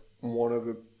 like, one of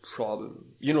the problems.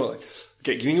 You know, like,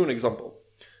 okay, giving you an example.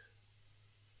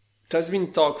 It has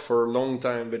been talked for a long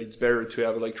time that it's better to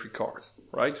have electric cars,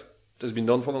 right? It has been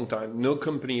done for a long time. No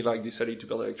company decided to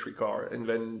build an electric car, and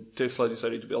then Tesla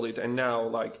decided to build it, and now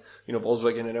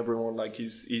Volkswagen and everyone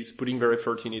is putting their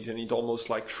effort in it, and it almost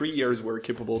 3 years we're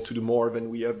capable to do more than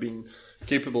we have been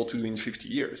capable to do in 50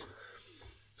 years.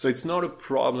 So it's not a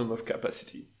problem of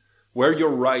capacity. where you're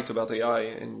right about AI,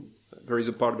 and there is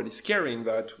a part that is scary in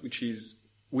that, which is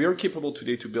we are capable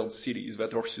today to build cities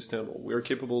that are sustainable. We are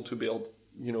capable to build,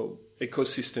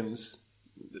 ecosystems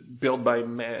built by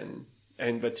man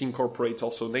and that incorporates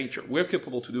also nature. We're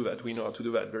capable to do that. We know how to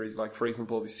do that. There is, like, for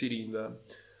example, the city in the,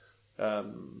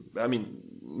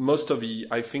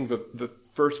 I think the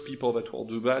first people that will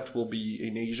do that will be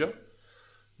in Asia,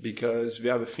 because they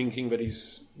have a thinking that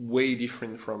is way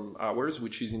different from ours,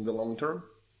 which is in the long term,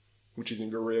 which is in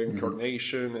the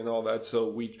reincarnation and all that.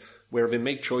 So where they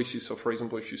make choices. So, for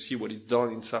example, if you see what is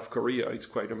done in South Korea, it's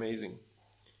quite amazing.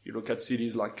 You look at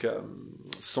cities like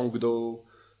Songdo,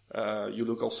 you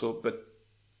look also, but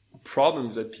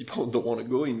problems that people don't want to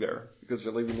go in there because they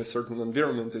live in a certain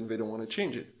environment and they don't want to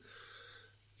change it.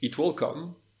 It will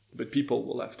come, but people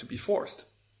will have to be forced.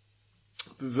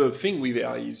 The thing with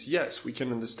AI is, yes, we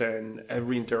can understand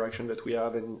every interaction that we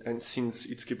have, and since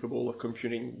it's capable of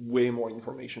computing way more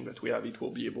information that we have, it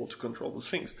will be able to control those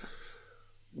things.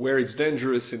 Where it's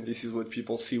dangerous, and this is what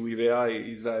people see with AI,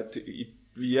 is that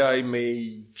the AI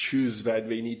may choose that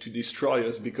they need to destroy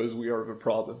us because we are the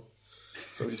problem.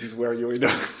 So this is where we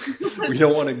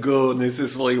don't want to go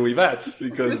necessarily with that,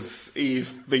 because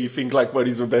if they think like what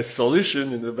is the best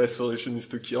solution, and the best solution is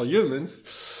to kill humans,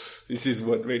 this is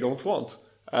what they don't want.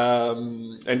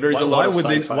 And there's a lot of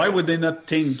sci-fi. Why would they not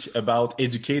think about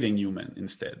educating human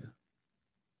instead?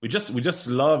 We just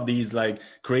love these like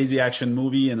crazy action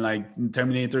movie and like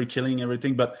Terminator killing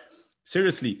everything. But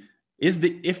seriously,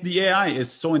 if the AI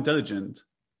is so intelligent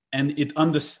and it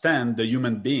understands the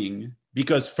human being,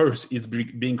 because first it's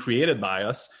being created by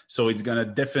us, so it's gonna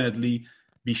definitely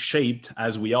be shaped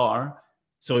as we are.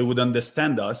 So it would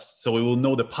understand us, so it will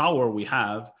know the power we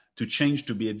have to change,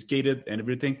 to be educated and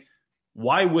everything.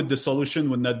 Why would the solution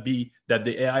would not be that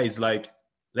the AI is like,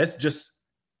 let's just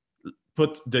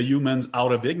put the humans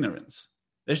out of ignorance.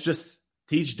 Let's just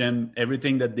teach them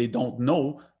everything that they don't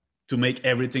know to make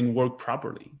everything work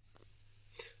properly.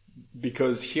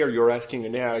 Because here you're asking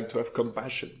an AI to have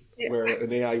compassion, where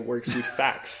an AI works with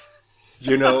facts.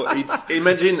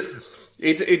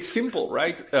 It's simple,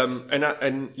 right? I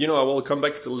will come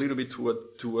back a little bit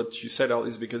to what you said,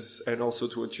 Alice, and also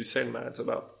to what you said, Matt,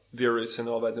 about virus and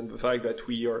all that, and the fact that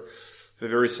we are the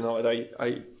virus and all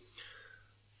that.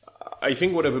 I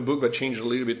think one of the book that changed a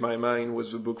little bit my mind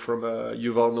was the book from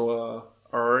Yuval Noah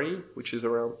Harari, which is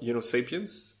around,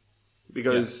 Sapiens,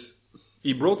 because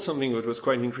he brought something that was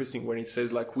quite interesting when he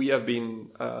says, like, we have been,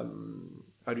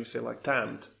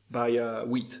 tamed by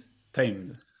wheat.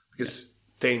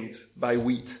 Tamed by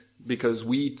wheat, because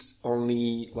wheat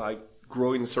only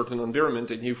grow in a certain environment,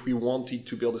 and if we wanted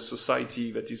to build a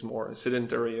society that is more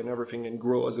sedentary and everything and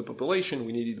grow as a population,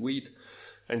 we needed wheat.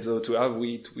 And so to have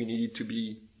wheat, we needed to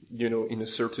be, in a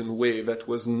certain way that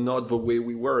was not the way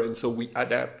we were. And so we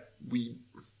kind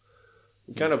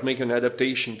of make an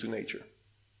adaptation to nature.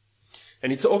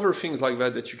 And it's other things like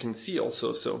that you can see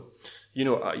also. So,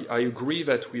 I agree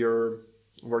that we're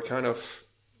kind of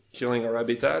killing our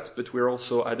habitat, but we're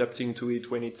also adapting to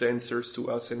it when it answers to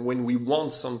us. And when we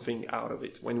want something out of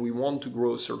it, when we want to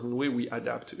grow a certain way, we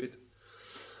adapt to it.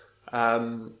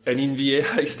 And in the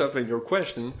AI stuff, and your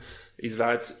question is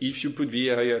that if you put the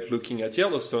AI at looking at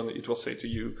Yellowstone, it will say to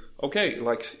you, okay,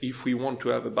 if we want to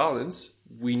have a balance,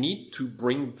 we need to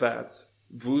bring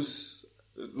those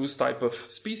type of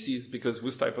species, because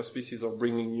those type of species are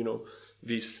bringing,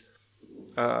 this,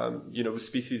 the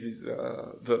species is,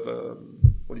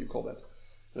 what do you call that?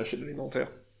 La chaîne alimentaire.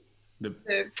 The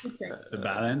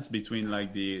balance between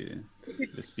the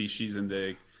species and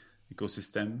the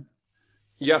ecosystem.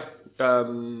 Yeah.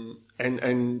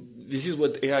 And this is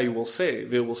what AI will say.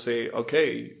 They will say,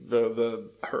 okay,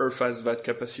 the Earth has that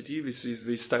capacity. This is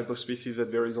this type of species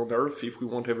that there is on Earth. If we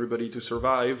want everybody to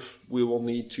survive, we will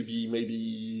need to be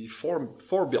maybe 4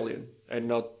 billion and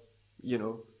not,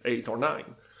 8 or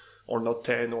 9 or not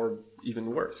 10 or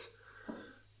even worse.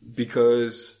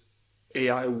 Because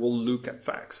AI will look at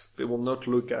facts. They will not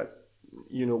look at,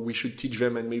 we should teach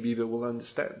them and maybe they will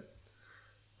understand.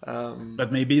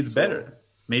 But maybe it's better.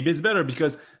 Maybe it's better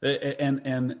because,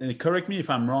 and correct me if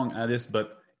I'm wrong, Alice,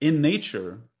 but in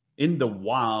nature, in the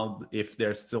wild, if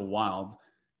they're still wild,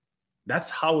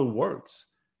 that's how it works.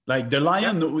 Like the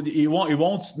lion, he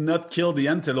won't not kill the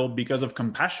antelope because of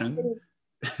compassion.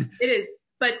 It is,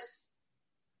 but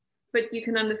you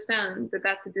can understand that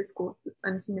that's a discourse that's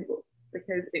untenable,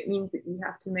 because it means that you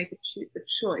have to make a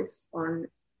choice on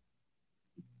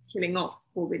killing off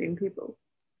 4 billion people,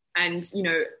 and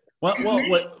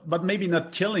but maybe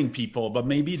not killing people, but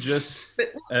maybe just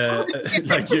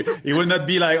it would not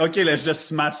be like, okay, let's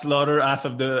just mass slaughter half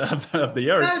of the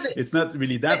earth. No, it's not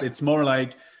really that. It's more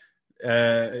like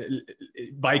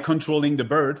by controlling the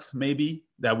birth, maybe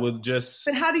that will just.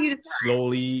 But how do you decide?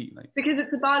 Slowly? Because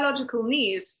it's a biological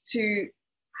need to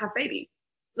have babies.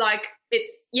 Like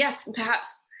it's, yes,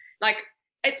 perhaps like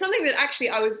it's something that actually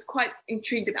I was quite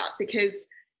intrigued about, because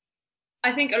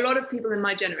I think a lot of people in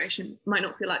my generation might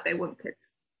not feel like they want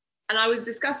kids. And I was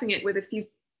discussing it with a few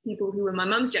people who were my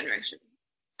mum's generation.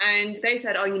 And they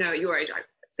said, oh, at your age,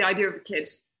 the idea of a kid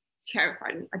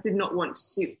terrified me. I did not want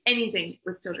to do anything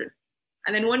with children.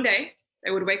 And then one day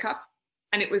they would wake up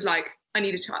and it was like, I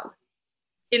need a child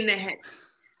in their head.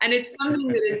 And it's something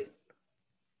that is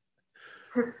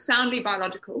profoundly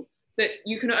biological that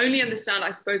you can only understand,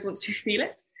 I suppose, once you feel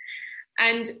it.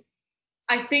 And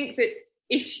I think that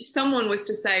if someone was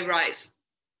to say, right,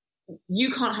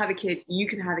 you can't have a kid, you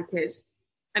can have a kid.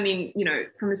 I mean,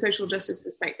 from a social justice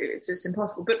perspective, it's just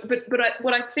impossible. But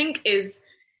what I think is,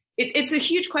 it's a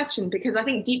huge question, because I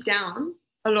think deep down,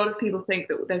 a lot of people think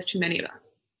that there's too many of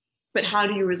us. But how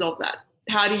do you resolve that?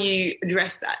 How do you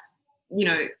address that?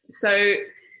 So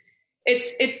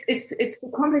it's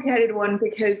a complicated one,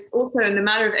 because also in the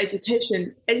matter of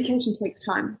education takes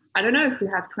time. I don't know if we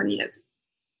have 20 years.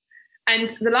 And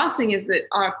the last thing is that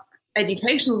our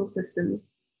educational systems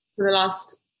for the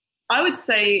last, I would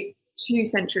say, 2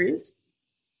 centuries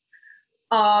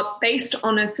are based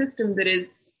on a system that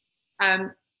is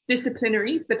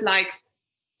disciplinary, but like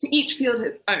to each field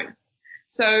its own.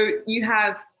 So you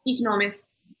have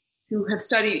economists who have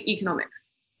studied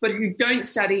economics, but who don't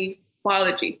study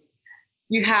biology.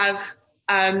 You have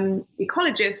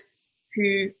ecologists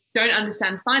who don't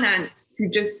understand finance, who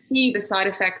just see the side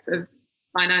effects of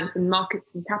finance and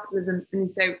markets and capitalism, and you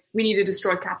say, we need to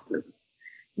destroy capitalism.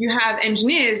 You have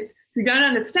engineers who don't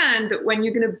understand that when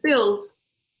you're going to build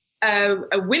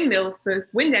a windmill for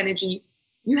wind energy,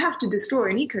 you have to destroy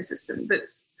an ecosystem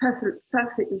that's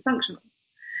perfectly functional.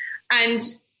 And,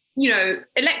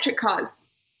 electric cars,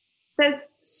 there's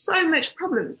so much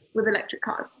problems with electric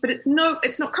cars, but it's not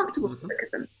comfortable to look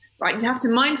at them, right? You have to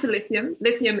mine for lithium.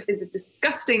 Lithium is a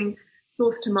disgusting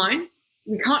source to mine.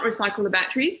 We can't recycle the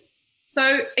batteries.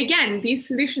 So again, these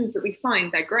solutions that we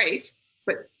find, they're great,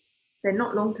 but they're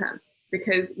not long-term,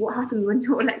 because what happens when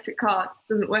your electric car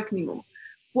doesn't work anymore?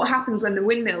 What happens when the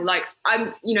windmill,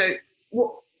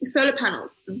 solar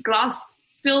panels, the glass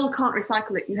still can't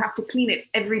recycle it. You have to clean it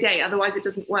every day, otherwise it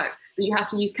doesn't work, but you have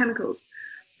to use chemicals.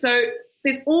 So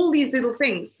there's all these little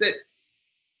things that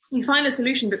you find a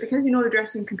solution, but because you're not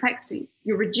addressing complexity,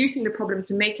 you're reducing the problem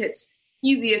to make it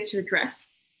easier to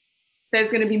address. There's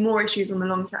going to be more issues on the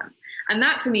long term. And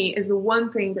that, for me, is the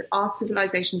one thing that our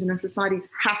civilizations and our societies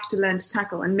have to learn to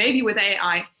tackle, and maybe with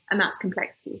AI, and that's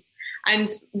complexity. And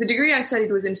the degree I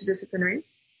studied was interdisciplinary,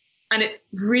 and it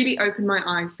really opened my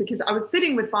eyes, because I was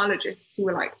sitting with biologists who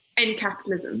were like, end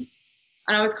capitalism.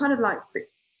 And I was kind of like,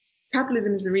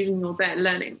 capitalism is the reason you're there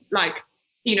learning.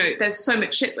 There's so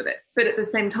much shit with it. But at the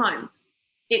same time,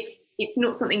 it's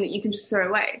not something that you can just throw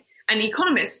away. And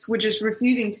economists were just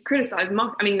refusing to criticize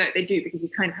market. I mean, no, they do, because you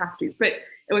kind of have to. But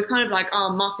it was kind of like,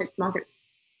 markets,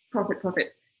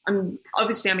 profit. I'm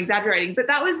exaggerating. But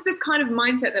that was the kind of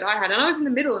mindset that I had. And I was in the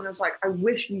middle, and I was like, I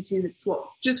wish you two had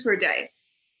swapped just for a day,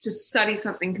 just study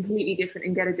something completely different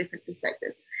and get a different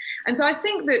perspective. And so I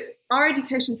think that our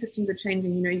education systems are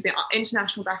changing. The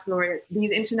international baccalaureate,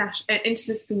 these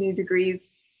interdisciplinary degrees,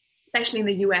 especially in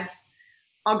the US,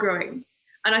 are growing.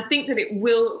 And I think that it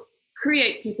will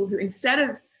create people who, instead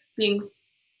of being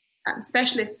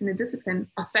specialists in a discipline,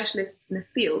 are specialists in a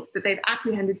field that they've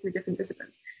apprehended through different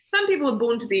disciplines. Some people are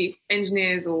born to be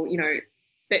engineers, or,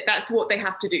 that's what they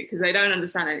have to do because they don't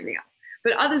understand anything else.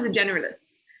 But others are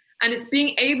generalists. And it's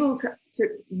being able to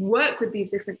work with these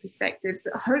different perspectives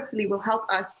that hopefully will help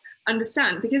us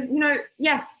understand. Because,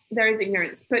 yes, there is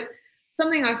ignorance, but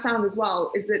something I found as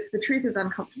well is that the truth is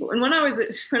uncomfortable. And when I was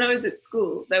at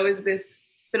school, there was this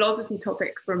philosophy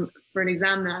topic for an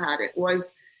exam that I had. It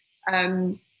was,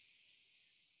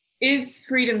 is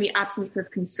freedom the absence of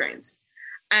constraint?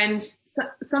 And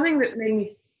something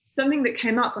that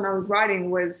came up when I was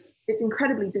writing was, it's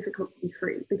incredibly difficult to be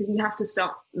free, because you have to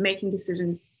start making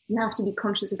decisions. You have to be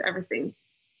conscious of everything.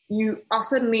 You are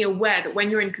suddenly aware that when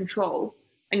you're in control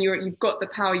and you've got the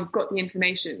power, you've got the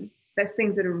information, there's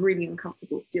things that are really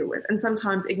uncomfortable to deal with. And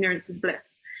sometimes ignorance is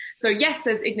bliss. So yes,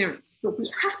 there's ignorance, but we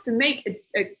have to make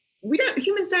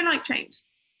humans don't like change.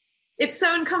 It's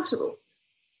so uncomfortable.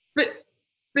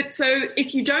 But so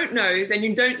if you don't know, then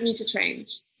you don't need to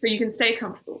change. So you can stay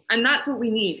comfortable. And that's what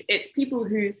we need. It's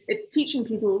teaching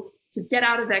people to get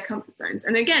out of their comfort zones.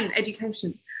 And again,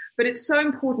 education. But it's so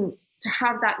important to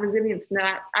have that resilience and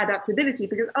that adaptability,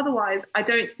 because otherwise I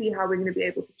don't see how we're going to be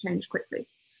able to change quickly.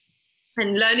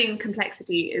 And learning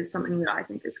complexity is something that I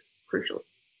think is crucial.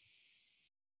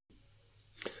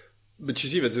 But you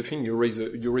see, that's the thing. You raise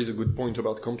a good point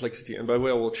about complexity. And by the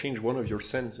way, I will change one of your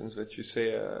sentences that you say,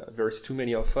 there's too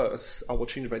many of us. I will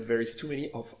change by there is too many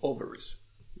of others.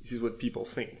 This is what people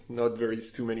think, not there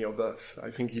is too many of us.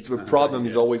 I think the problem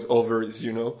is always others,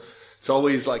 you know. It's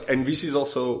always like, and this is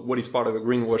also what is part of the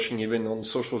greenwashing, even on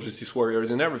social justice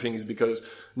warriors and everything, is because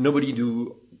nobody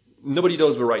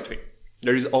does the right thing.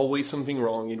 There is always something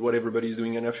wrong in what everybody is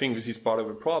doing, and I think this is part of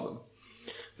the problem.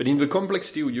 But in the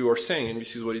complexity you are saying, and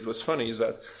this is what it was funny, is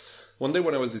that one day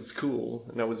when I was at school,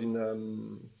 and I was in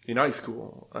high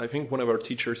school, I think one of our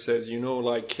teachers says, you know,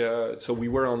 like, so we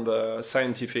were on the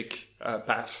scientific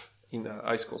path in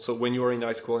high school. So when you are in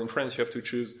high school in France, you have to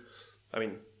choose, I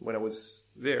mean, when I was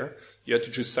there, you had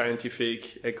to choose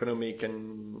scientific, economic,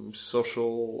 and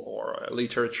social, or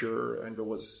literature, and there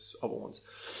was other ones.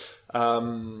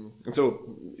 And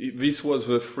so this was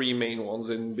the three main ones,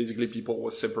 and basically people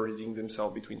were separating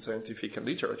themselves between scientific and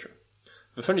literature.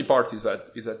 The funny part is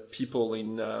that people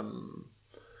in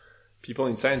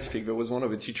scientific, there was one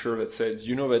of the teacher that said,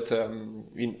 you know that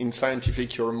in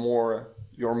scientific you're more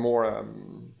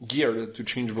geared to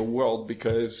change the world,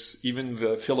 because even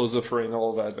the philosopher and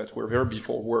all that were there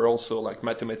before were also like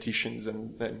mathematicians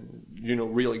and you know,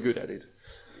 really good at it.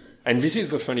 And this is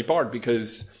the funny part,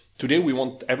 because today we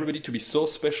want everybody to be so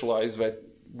specialized that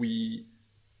we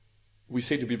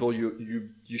say to people,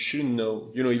 you shouldn't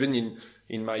know, you know, even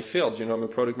in my field, you know, I'm a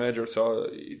product manager, so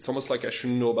it's almost like I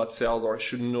shouldn't know about sales, or I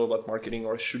shouldn't know about marketing,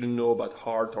 or I shouldn't know about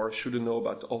art, or I shouldn't know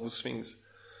about all those things.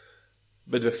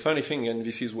 But the funny thing, and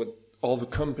this is what all the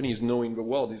companies know in the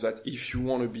world, is that if you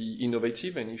want to be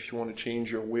innovative and if you want to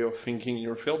change your way of thinking in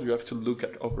your field, you have to look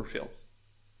at other fields.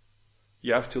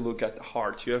 You have to look at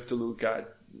art. You have to look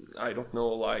at, I don't know,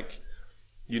 like,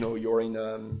 you know, you're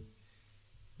in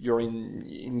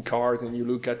cars and you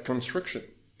look at construction,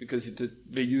 because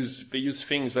they use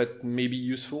things that may be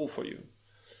useful for you.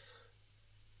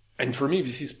 And for me,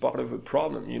 this is part of the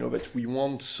problem, you know, that we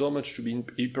want so much to be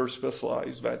hyper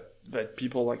specialized that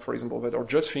people, like, for example, that are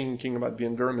just thinking about the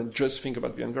environment, just think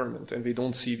about the environment, and they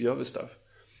don't see the other stuff.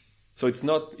 So it's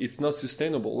not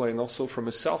sustainable, and also from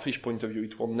a selfish point of view,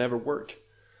 it will never work,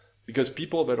 because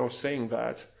people that are saying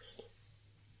that,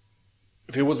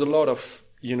 there was a lot of,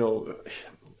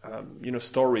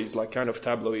 stories, like kind of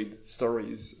tabloid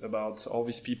stories about all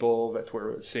these people that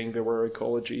were saying they were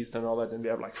ecologists and all that, and they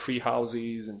have like 3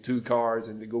 houses and 2 cars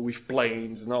and they go with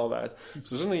planes and all that.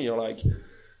 So suddenly you're like,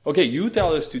 okay, you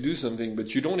tell us to do something,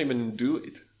 but you don't even do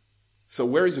it. So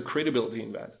where is the credibility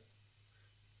in that?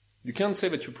 You can't say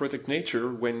that you protect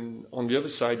nature when on the other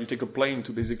side you take a plane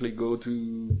to basically go to,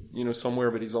 you know,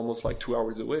 somewhere that is almost like 2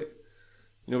 hours away.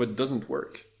 You know, it doesn't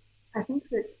work. I think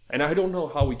that... And I don't know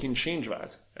how we can change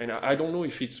that. And I don't know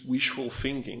if it's wishful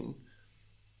thinking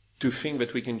to think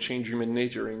that we can change human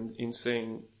nature in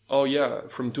saying, oh yeah,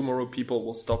 from tomorrow people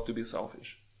will stop to be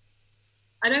selfish.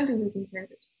 I don't think we can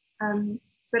change it.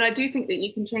 But I do think that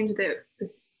you can change the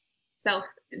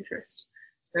self-interest.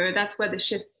 So that's where the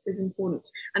shift is important.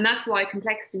 And that's why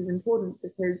complexity is important,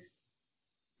 because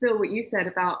Phil, what you said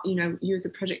about, you know, you as a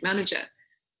project manager,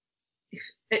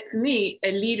 for me,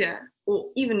 a leader, or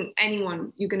even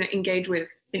anyone you're going to engage with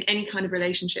in any kind of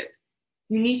relationship,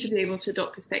 you need to be able to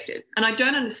adopt perspective. And I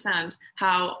don't understand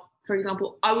how, for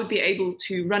example, I would be able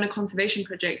to run a conservation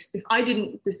project if I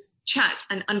didn't just chat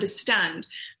and understand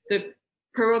the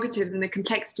prerogatives and the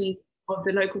complexities of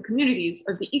the local communities,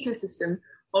 of the ecosystem,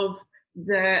 of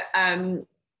the,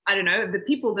 the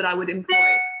people that I would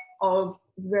employ, of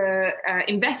the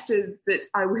investors that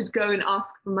I would go and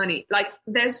ask for money. Like,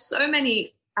 there's so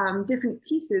many different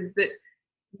pieces that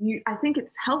I think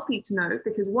it's healthy to know,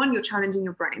 because one, you're challenging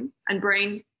your brain, and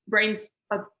brains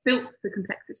are built for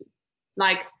complexity.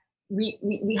 Like,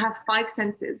 we have 5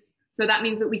 senses. So that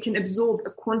means that we can absorb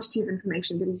a quantity of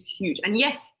information that is huge. And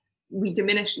yes, we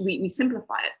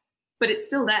simplify it, but it's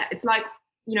still there. It's like,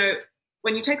 you know,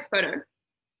 when you take a photo,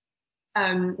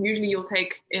 usually you'll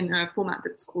take in a format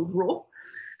that's called RAW,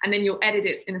 and then you'll edit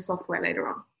it in a software later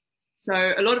on. So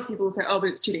a lot of people will say, oh, but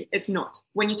it's cheating. It's not.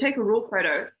 When you take a RAW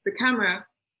photo, the camera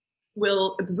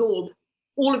will absorb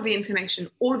all of the information,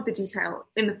 all of the detail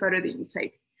in the photo that you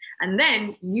take. And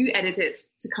then you edit it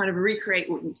to kind of recreate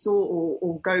what you saw,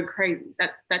 or go crazy.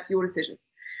 That's your decision.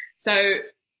 So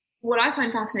what I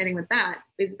find fascinating with that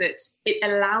is that it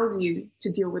allows you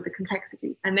to deal with the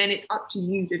complexity. And then it's up to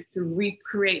you to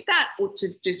recreate that, or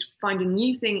to just find a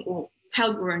new thing, or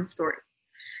tell your own story.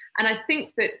 And I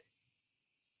think that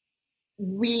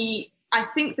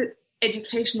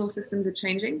educational systems are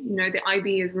changing. You know, the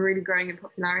IB is really growing in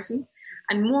popularity,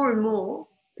 and more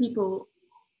people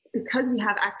because we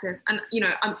have access, and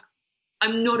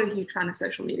I'm not a huge fan of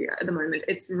social media at the moment.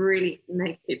 It's really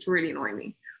annoying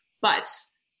me, but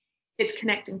it's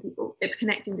connecting people, it's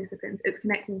connecting disciplines, it's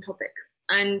connecting topics.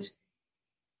 And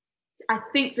I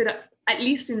think that at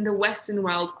least in the Western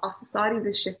world, our societies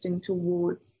are shifting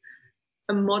towards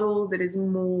a model that is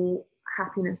more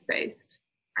happiness based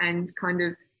and kind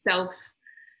of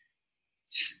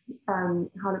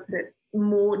how to put it,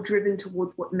 more driven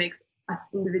towards what makes us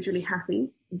individually happy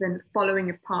than following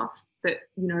a path that,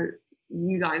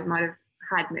 you guys might have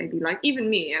had, maybe like even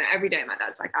me, every day my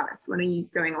dad's like, Alex, when are you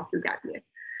going off your gap year?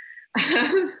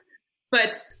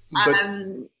 but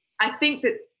I think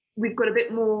that we've got a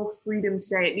bit more freedom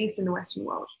today, at least in the Western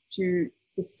world, to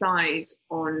decide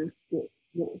on what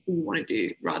we want to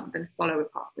do rather than follow a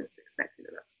path that's expected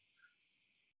of us.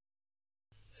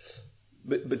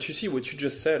 But you see what you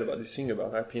just said about this thing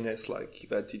about happiness, like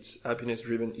that it's happiness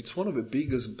driven. It's one of the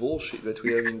biggest bullshit that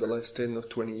we have in the last 10 or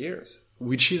 20 years,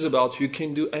 which is about you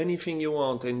can do anything you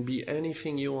want and be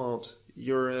anything you want.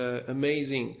 You're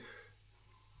amazing.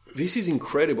 This is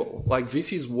incredible. Like,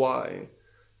 this is why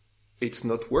it's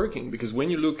not working, because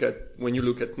when you look at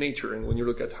nature and when you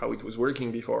look at how it was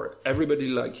working before, everybody,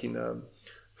 like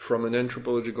from an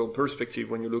anthropological perspective,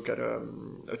 when you look at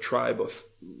a tribe of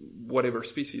whatever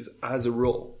species, has a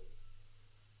role.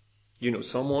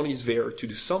 Someone is there to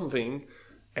do something,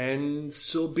 and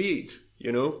so be it.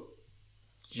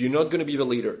 You're not going to be the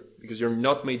leader because you're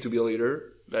not made to be a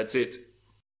leader. That's it.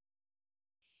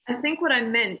 I think what I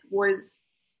meant was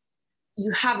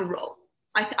you have a role.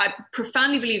 I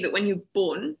profoundly believe that when you're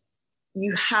born,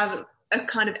 you have a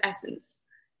kind of essence.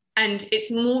 And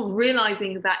it's more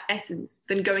realizing that essence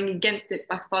than going against it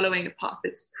by following a path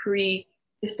that's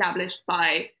pre-established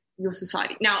by your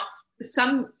society. Now,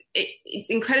 it's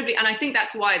incredibly, and I think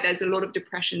that's why there's a lot of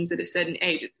depressions at a certain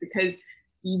age. It's because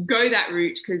you go that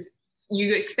route because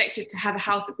you expected to have a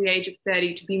house at the age of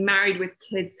 30, to be married with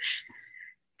kids.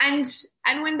 And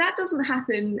when that doesn't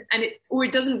happen, or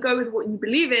it doesn't go with what you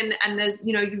believe in, and there's,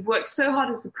 you've worked so hard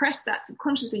to suppress that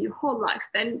subconsciously your whole life,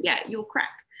 then yeah, you'll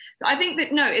crack. So I think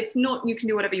that, no, it's not you can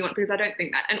do whatever you want, because I don't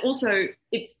think that. And also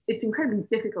it's incredibly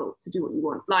difficult to do what you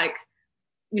want. Like,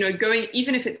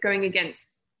 even if it's going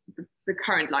against the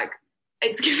current, like,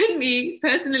 it's given me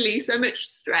personally so much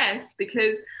stress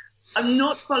because I'm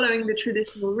not following the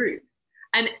traditional route.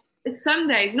 And some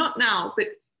days, not now, but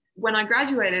when I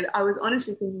graduated, I was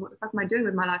honestly thinking, what the fuck am I doing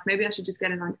with my life? Maybe I should just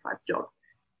get a 9-to-5 job.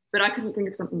 But I couldn't think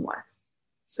of something worse.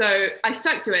 So I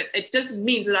stuck to it. It just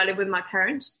means that I live with my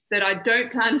parents, that I don't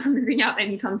plan for moving out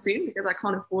anytime soon because I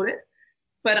can't afford it.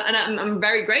 But I'm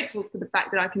very grateful for the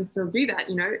fact that I can still do that.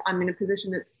 I'm in a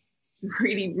position that's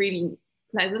really, really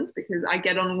pleasant because I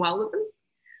get on well with them.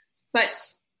 But,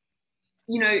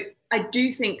 I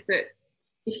do think that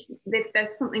if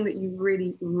there's something that you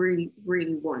really, really,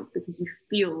 really want because you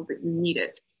feel that you need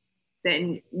it,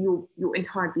 then your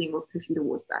entire being will push you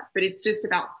towards that. But it's just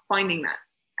about finding that.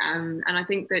 And I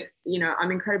think that,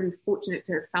 I'm incredibly fortunate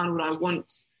to have found what I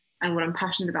want and what I'm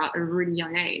passionate about at a really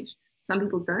young age. Some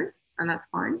people don't, and that's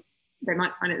fine. They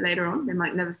might find it later on. They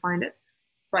might never find it.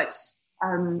 But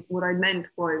what I meant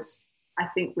was, I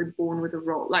think we're born with a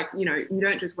role. Like, you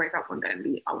don't just wake up one day and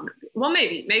be, I want to be, well,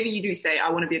 maybe you do say,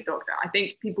 I want to be a doctor. I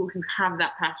think people who have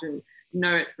that passion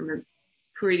know it from a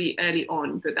pretty early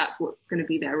on that that's what's going to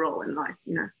be their role in life,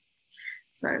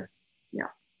 So, yeah.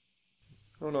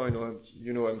 Oh, no, I know.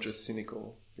 I'm just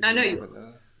cynical. I know you.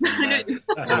 I know you.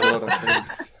 A lot of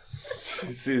things.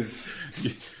 This is...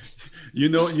 You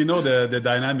know the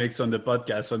dynamics on the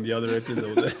podcast on the other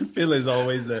episode. Phil is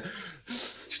always the...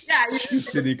 Yeah,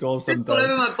 cynical sometimes. All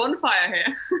over my bonfire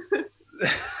here.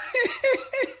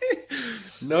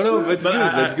 No, that's good.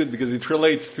 That's good because it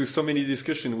relates to so many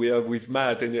discussions we have with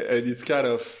Matt, and it's kind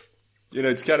of,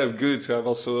 it's kind of good to have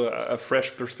also a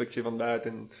fresh perspective on that,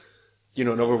 and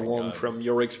another one from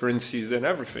your experiences and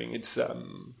everything. It's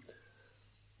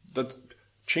that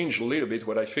changed a little bit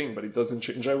what I think, but it doesn't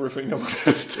change everything about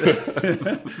us.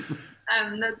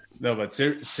 No, but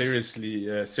seriously,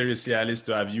 Alice,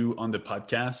 to have you on the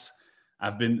podcast,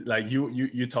 I've been like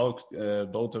you talked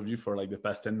both of you for like the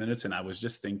past 10 minutes, and I was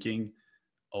just thinking,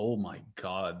 oh my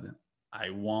God,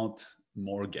 I want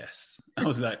more guests. I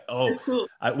was like, cool.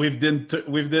 We've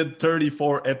did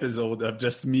 34 episodes of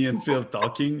just me and Phil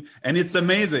talking, and it's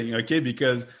amazing, okay,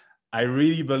 because I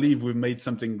really believe we've made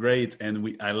something great,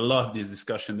 and I love this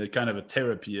discussion. They're kind of a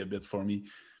therapy a bit for me,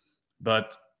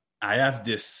 but I have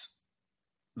this,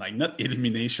 like, not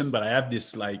illumination, but I have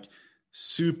this like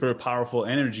super powerful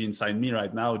energy inside me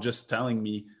right now, just telling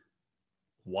me,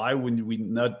 why would we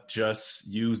not just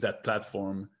use that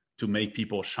platform to make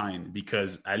people shine?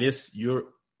 Because Alice, you're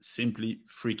simply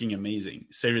freaking amazing.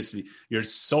 Seriously, you're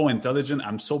so intelligent.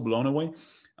 I'm so blown away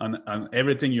on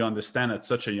everything you understand at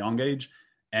such a young age.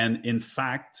 And in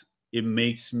fact, it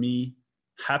makes me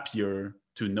happier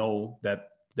to know that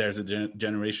there's a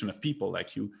generation of people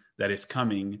like you that is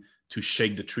coming to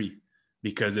shake the tree,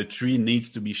 because the tree needs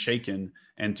to be shaken.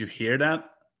 And to hear that,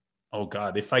 oh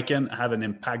God, if I can have an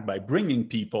impact by bringing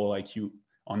people like you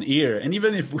on air, and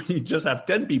even if we just have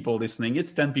 10 people listening,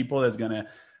 it's 10 people that's going to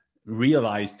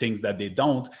realize things that they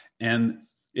don't. And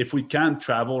if we can't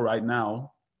travel right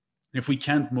now, if we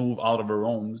can't move out of our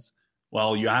homes,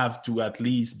 well, you have to at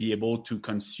least be able to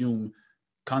consume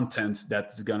content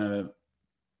that's going to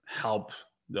help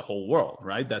the whole world,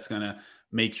 right? That's going to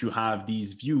make you have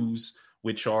these views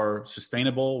which are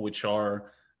sustainable, which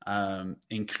are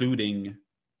including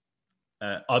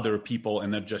other people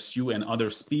and not just you, and other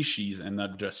species and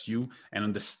not just you, and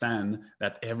understand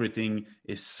that everything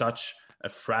is such a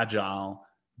fragile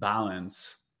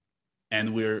balance,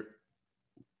 and we're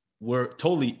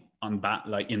totally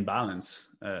unbalanced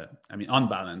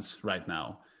right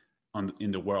now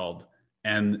in the world.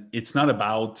 And it's not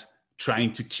about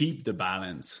trying to keep the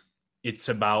balance. It's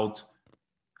about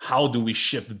how do we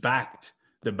shift back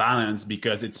the balance,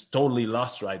 because it's totally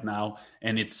lost right now.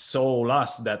 And it's so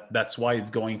lost that's why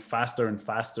it's going faster and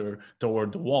faster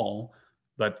toward the wall.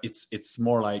 But it's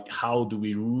more like, how do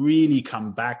we really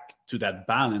come back to that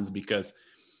balance? Because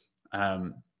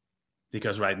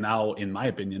right now, in my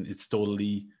opinion, it's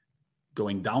totally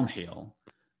going downhill.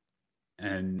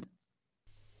 And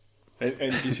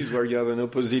this is where you have an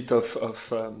opposite of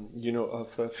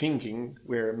thinking,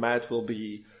 where Matt will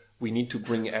be, we need to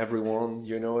bring everyone,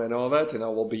 and all that, and I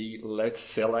will be, let's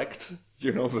select,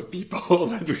 the people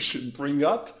that we should bring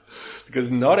up,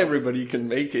 because not everybody can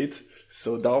make it.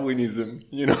 So Darwinism,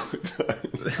 I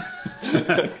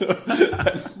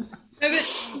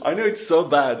know it's so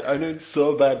bad.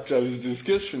 To have these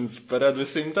discussions, but at the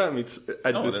same time, it's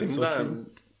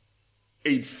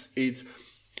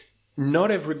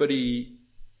not everybody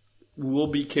will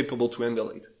be capable to handle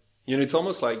it. It's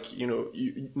almost like, you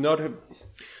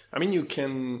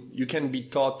can be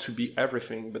taught to be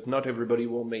everything, but not everybody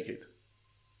will make it.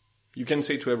 You can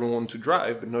say to everyone to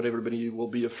drive, but not everybody will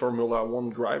be a Formula One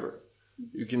driver.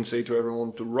 You can say to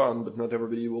everyone to run, but not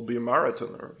everybody will be a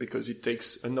marathoner, because it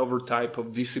takes another type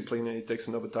of discipline, and it takes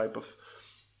another type of,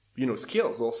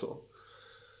 skills also.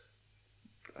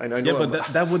 And I know, yeah,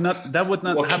 but that would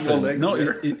not happen. No.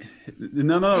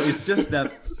 It's just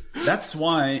that. That's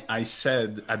why I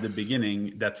said at the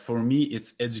beginning that for me,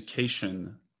 it's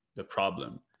education, the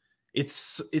problem.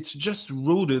 It's just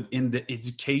rooted in the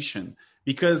education,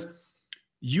 because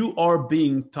you are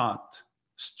being taught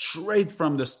straight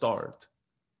from the start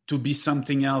to be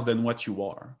something else than what you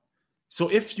are. So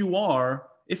if we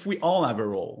all have a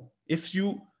role, if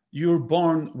you're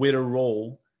born with a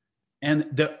role, and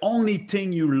the only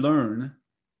thing you learn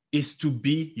is to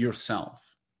be yourself.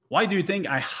 Why do you think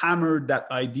I hammered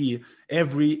that idea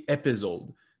every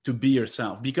episode, to be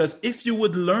yourself? Because if you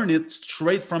would learn it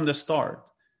straight from the start,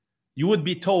 you would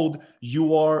be told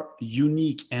you are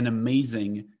unique and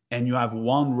amazing, and you have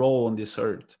one role on this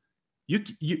earth. You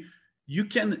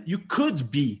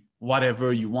could be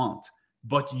whatever you want,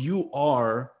 but you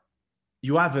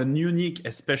have a unique,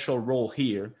 a special role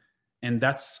here, and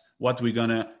that's what we're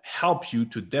gonna help you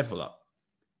to develop.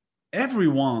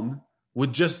 Everyone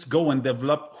would just go and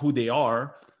develop who they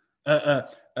are.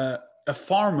 A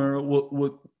farmer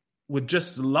would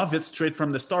just love it straight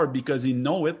from the start because he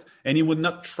know it, and he would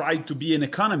not try to be an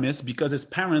economist because his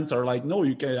parents are like, no,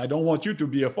 I don't want you to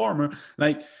be a farmer.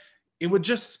 Like, it would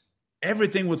just,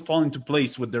 everything would fall into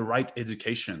place with the right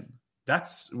education.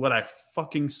 That's what I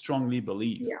fucking strongly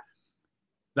believe. Yeah.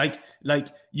 Like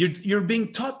you're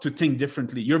being taught to think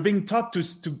differently. You're being taught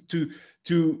to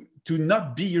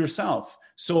not be yourself.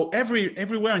 So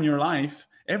everywhere in your life,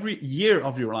 every year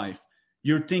of your life,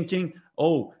 you're thinking,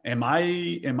 oh, am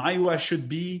I who I should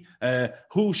be?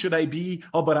 Who should I be?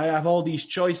 Oh, but I have all these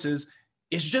choices.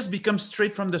 It's just become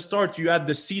straight from the start. You had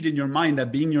the seed in your mind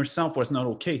that being yourself was not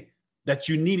okay, that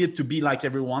you needed to be like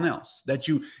everyone else, that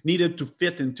you needed to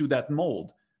fit into that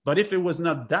mold. But if it was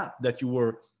not that you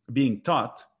were being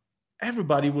taught,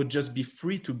 everybody would just be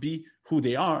free to be who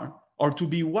they are, or to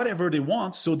be whatever they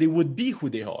want, so they would be who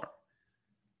they are.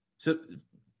 So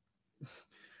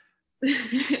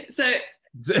there's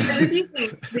a few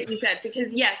things that you said,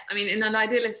 because yes, I mean, in an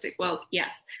idealistic world, yes,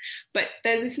 but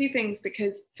there's a few things,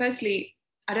 because firstly,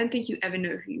 I don't think you ever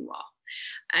know who you are,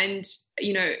 and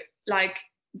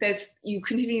you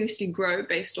continuously grow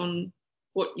based on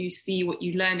what you see, what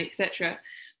you learn, etc.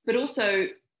 But also,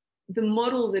 the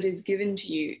model that is given to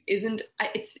you isn't,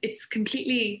 it's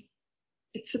completely,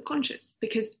 it's subconscious,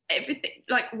 because everything,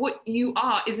 like what you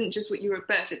are isn't just what you were at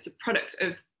birth. It's a product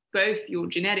of both your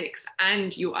genetics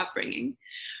and your upbringing.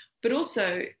 But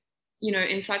also, you know,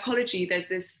 in psychology, there's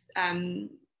this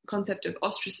concept of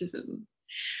ostracism,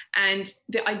 and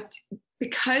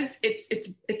because it's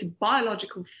a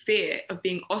biological fear of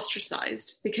being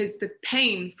ostracized, because the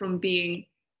pain from being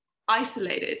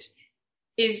isolated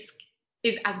is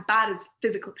as bad as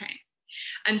physical pain.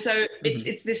 And so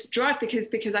it's this drive,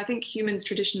 because I think humans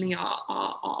traditionally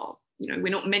are you know,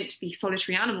 we're not meant to be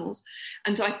solitary animals.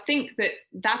 And so I think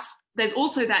there's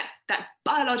also that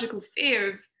biological fear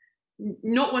of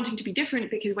not wanting to be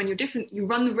different, because when you're different, you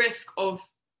run the risk of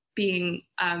being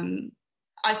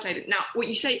isolated. Now, what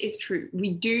you say is true.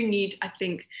 We do need, I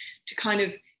think, to kind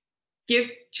of give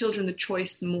children the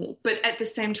choice more, but at the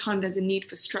same time, there's a need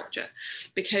for structure,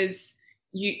 because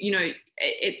you know,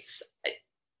 it's,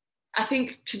 I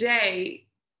think today,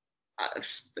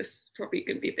 this is probably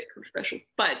going to be a bit controversial,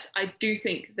 but I do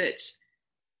think that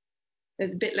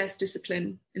there's a bit less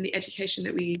discipline in the education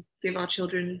that we give our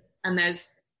children, and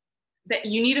there's that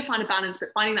you need to find a balance, but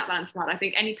finding that balance is hard. I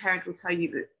think any parent will tell you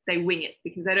that they wing it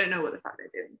because they don't know what the fuck they're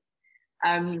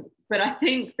doing. But I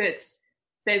think that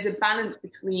there's a balance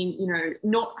between, you know,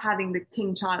 not having the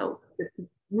king child that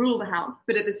rule the house,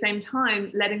 but at the same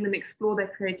time letting them explore their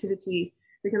creativity,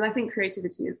 because I think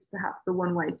creativity is perhaps the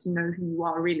one way to know who you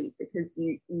are really, because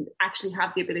you actually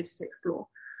have the ability to explore.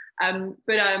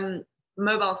 But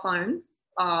mobile phones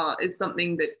is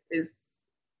something that is,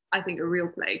 I think, a real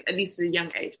plague, at least at a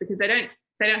young age, because they don't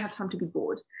have time to be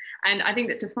bored. And I think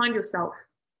that to find yourself,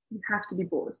 you have to be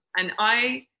bored. And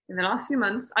in the last few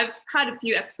months, I've had a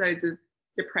few episodes of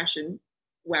depression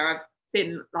where I've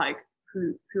been like,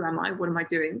 who am I? What am I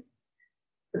doing?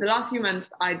 But the last few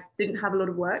months, I didn't have a lot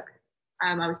of work.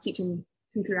 I was teaching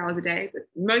 2-3 hours a day, but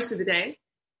most of the day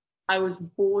I was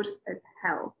bored as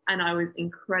hell. And I was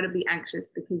incredibly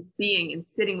anxious, because being and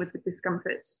sitting with the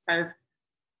discomfort of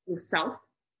yourself,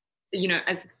 you know,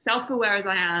 as self-aware as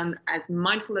I am, as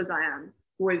mindful as I am,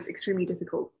 was extremely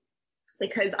difficult,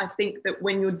 because I think that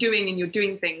when you're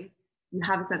doing things, you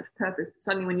have a sense of purpose.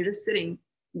 Suddenly when you're just sitting,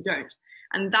 you don't.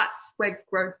 And that's where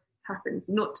growth happens.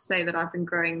 Not to say that I've been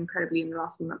growing incredibly in the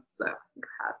last few months, though I think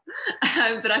I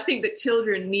have. But I think that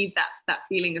children need that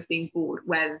feeling of being bored,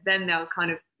 where then they'll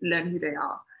kind of learn who they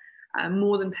are,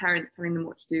 more than parents telling them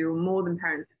what to do, or more than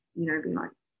parents, you know, being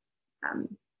like,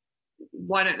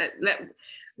 why don't let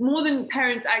more than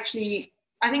parents actually,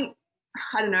 I think,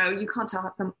 I don't know, you can't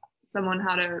tell someone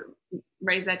how to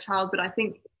raise their child, but I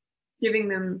think giving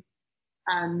them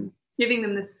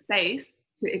the space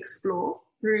to explore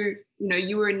through, you know,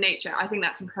 you were in nature. I think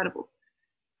that's incredible.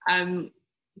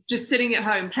 Just sitting at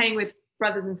home, playing with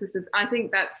brothers and sisters, I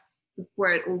think that's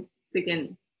where it all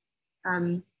begins.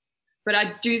 But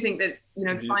I do think that, you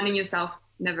know, finding yourself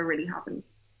never really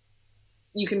happens.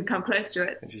 You can come close to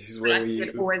it. And this is where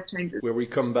it always changes. Where we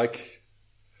come back.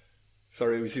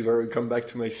 Sorry, this is where we come back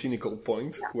to my cynical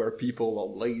point, where people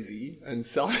are lazy and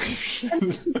selfish.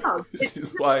 This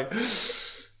is why.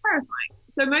 Terrifying.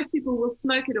 So most people will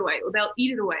smoke it away, or they'll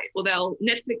eat it away, or they'll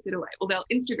Netflix it away, or they'll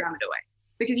Instagram it away,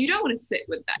 because you don't want to sit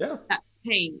with that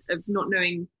pain of not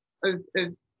knowing, of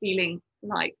feeling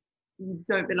like you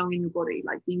don't belong in your body,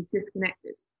 like being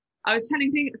disconnected. I was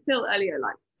telling Phil earlier,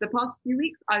 like, the past few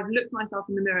weeks, I've looked myself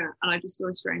in the mirror and I just saw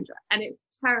a stranger, and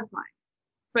it's terrifying.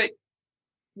 But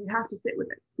you have to sit with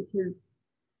it, because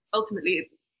ultimately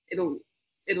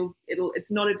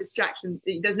it's not a distraction.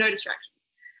 There's no distraction.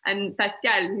 And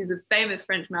Pascal, who's a famous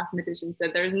French mathematician,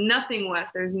 said there is nothing worse.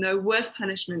 There is no worse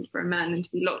punishment for a man than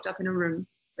to be locked up in a room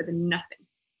with nothing,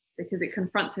 because it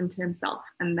confronts him to himself,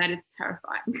 and that is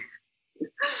terrifying.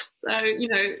 So, you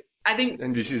know, I think,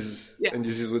 and this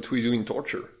is what we do in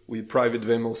torture. We private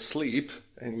them of sleep,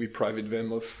 and we private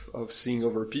them of seeing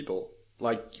other people.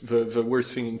 Like the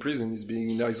worst thing in prison is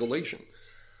being in isolation.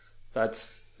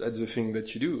 That's the thing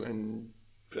that you do, and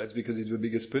that's because it's the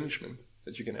biggest punishment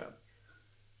that you can have.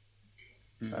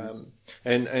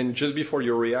 Mm-hmm. And just before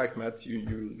you react, Matt,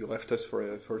 you left us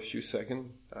for a few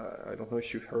seconds. I don't know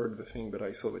if you heard the thing, but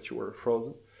I saw that you were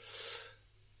frozen.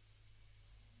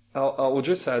 I'll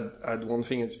just add one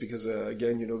thing. It's because,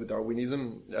 again, you know, the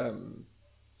Darwinism,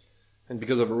 and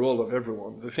because of the role of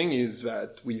everyone. The thing is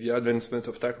that with the advancement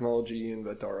of technology and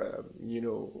that our, you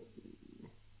know,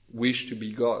 wish to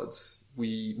be gods,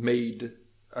 we made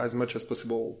as much as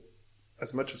possible,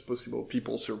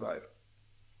 people survive.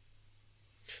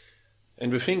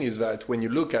 And the thing is that when you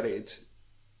look at it,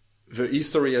 the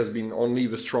history has been only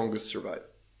the strongest survive,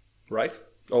 right?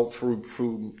 All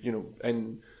through, you know,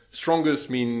 and strongest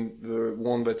mean the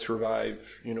one that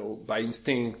survive, by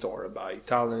instinct or by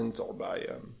talent or by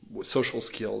social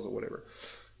skills or whatever.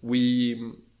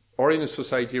 We are in a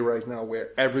society right now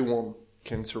where everyone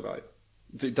can survive.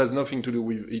 It has nothing to do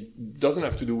with, it doesn't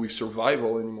have to do with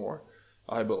survival anymore,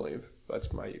 I believe.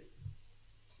 That's my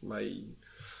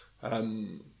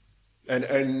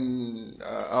and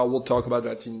I will talk about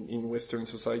that in Western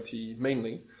society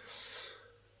mainly.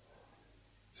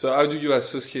 So how do you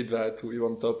associate that with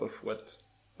on top of what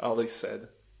Ali said?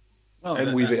 Well,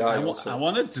 and with AI also. I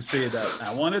wanted to say that.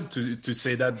 I wanted to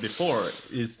say that before,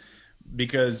 is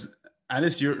because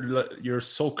Alice, you're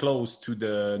so close to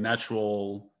the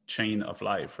natural chain of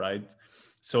life, right?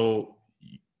 So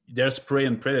there's prey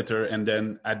and predator, and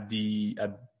then at the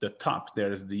top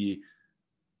there's the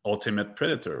ultimate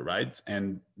predator, right?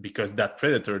 And because that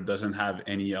predator doesn't have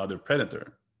any other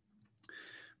predator.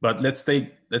 But let's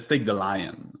take the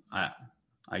lion.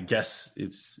 I guess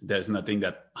there's nothing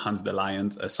that hunts the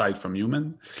lion aside from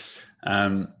human.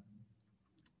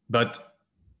 But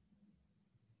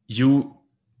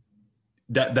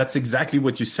that's exactly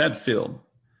what you said, Phil.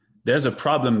 There's a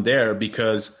problem there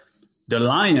because the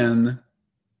lion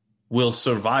will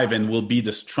survive and will be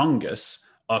the strongest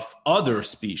of other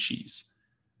species.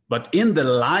 But in the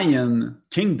lion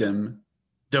kingdom,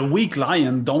 the weak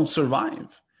lion don't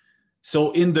survive.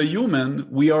 So in the human,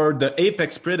 we are the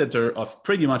apex predator of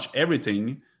pretty much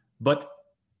everything. But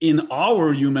in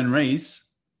our human race,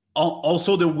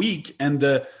 also the weak and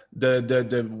the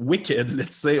wicked,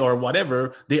 let's say, or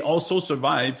whatever, they also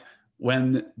survive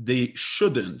when they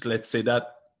shouldn't. Let's say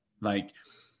that, like,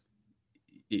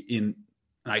 in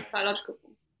like biological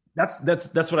sense.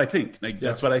 That's what I think. Like,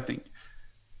 that's what I think.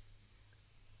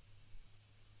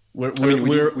 We're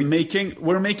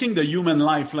making the human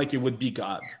life like it would be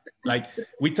God. Like,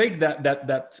 we take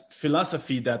that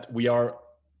philosophy that we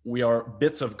are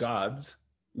bits of gods.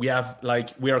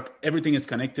 Everything is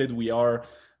connected. We are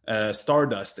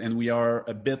stardust, and we are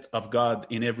a bit of God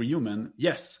in every human.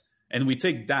 Yes, and we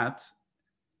take that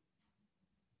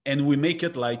and we make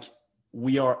it like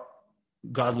we are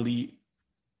godly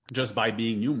just by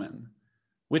being human,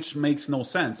 which makes no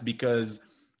sense, because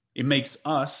it makes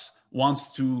us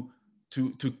wants to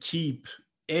keep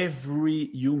every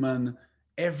human,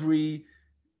 every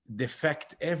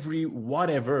defect, every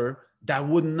whatever that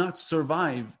would not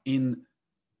survive in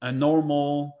a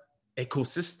normal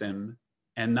ecosystem.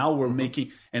 And now we're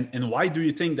making, and why do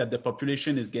you think that the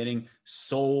population is getting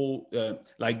so,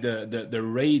 like the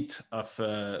rate of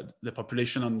the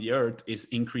population on the earth is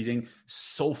increasing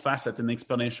so fast at an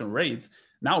exponential rate?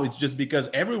 Now it's just because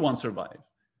everyone survived.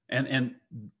 And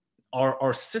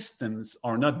our systems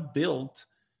are not built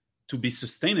to be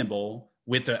sustainable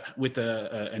with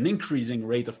an increasing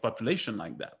rate of population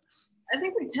like that. I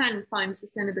think we can find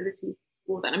sustainability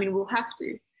for that. I mean, we'll have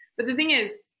to. But the thing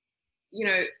is,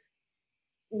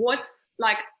 what's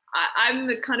like, I'm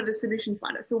the kind of a solution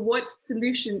finder. So what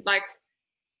solution, like,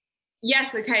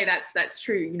 yes, okay, that's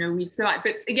true. We've survived.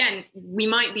 But again, we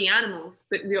might be animals,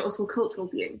 but we are also cultural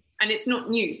beings. And it's not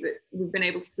new that we've been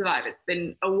able to survive. It's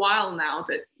been a while now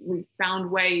that we've found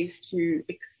ways to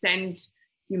extend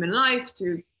human life,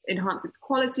 to enhance its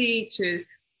quality, to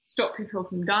stop people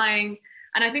from dying.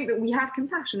 And I think that we have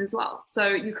compassion as well. So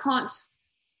you can't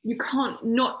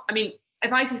not, I mean,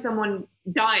 if I see someone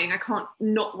dying, I can't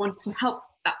not want to help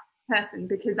that person,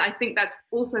 because I think that's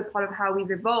also part of how we've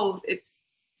evolved. It's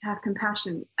to have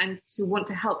compassion and to want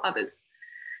to help others.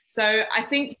 So I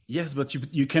think... Yes, but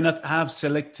you cannot have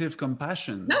selective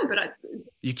compassion. No, but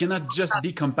you cannot just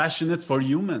be compassionate for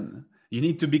human. You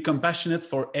need to be compassionate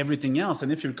for everything else.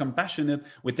 And if you're compassionate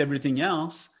with everything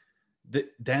else,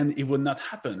 then it would not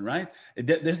happen, right?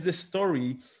 There's this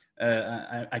story,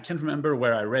 I can't remember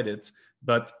where I read it,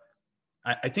 but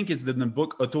I think it's in the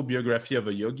book Autobiography of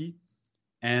a Yogi.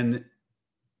 And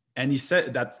he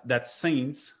said that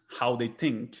saints, how they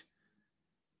think,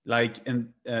 like,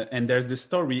 and there's this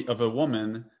story of a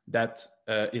woman that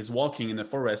is walking in a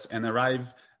forest and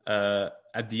arrive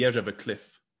at the edge of a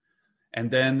cliff.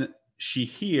 And then she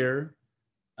hear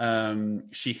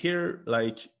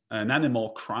like an animal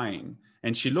crying,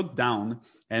 and she looked down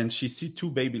and she see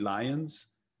two baby lions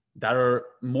that are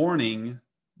mourning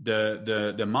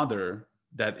the mother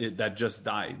that just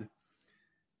died.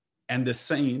 And the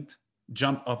saint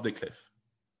jumped off the cliff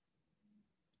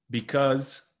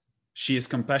because she is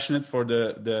compassionate for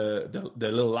the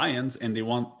little lions, and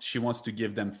she wants to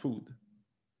give them food,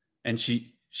 and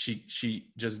she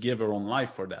just gave her own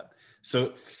life for that.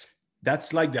 So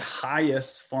that's like the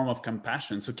highest form of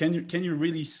compassion. So can you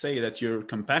really say that you're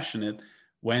compassionate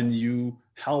when you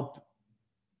help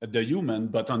the human,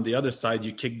 but on the other side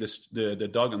you kick the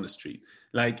dog on the street.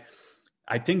 Like,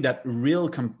 I think that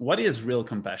what is real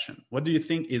compassion? What do you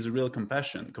think is real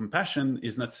compassion? Compassion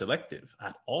is not selective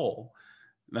at all.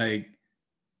 Like,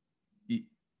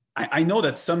 I know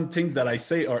that some things that I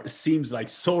say seems like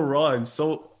so raw and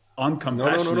so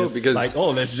uncompassionate. No, because like,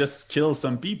 oh, let's just kill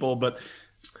some people, but.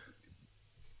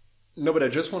 No, but I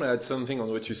just want to add something on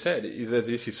what you said, is that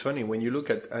this is funny. When you look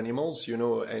at animals,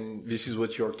 and this is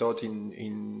what you're taught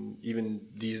in even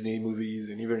Disney movies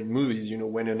and even in movies,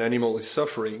 when an animal is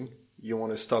suffering, you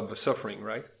want to stop the suffering,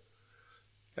 right?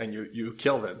 And you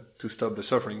kill them to stop the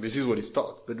suffering. This is what is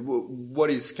taught. But what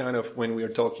is kind of, when we are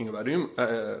talking about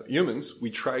humans,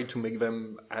 we try to make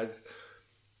them as,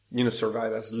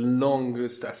 survive as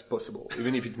longest as possible,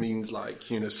 even if it means like,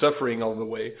 suffering all the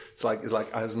way. It's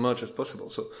like as much as possible.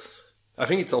 So I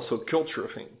think it's also a culture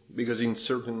thing, because in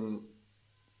certain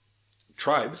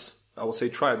tribes, I will say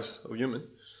tribes of human,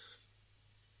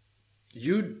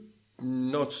 you're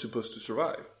not supposed to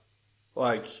survive.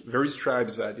 Like, there is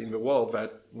tribes that in the world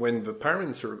that when the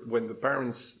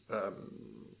parents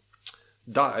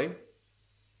die,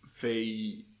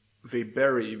 they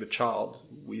bury the child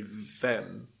with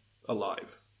them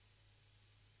alive,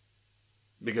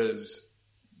 because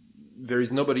there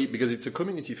is nobody, because it's a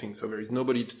community thing, so there is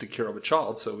nobody to take care of a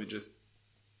child, so we just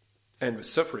end the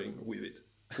suffering with it.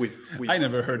 With I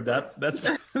never heard that. That's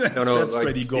no, that's like,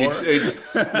 pretty gore.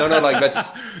 Like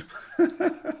that's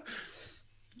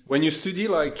when you study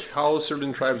like how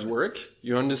certain tribes work,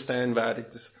 you understand that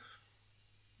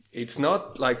it's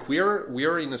not like we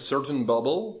are in a certain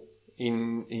bubble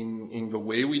in the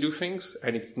way we do things,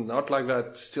 and it's not like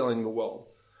that still in the world.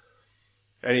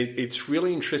 And it's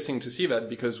really interesting to see that,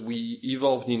 because we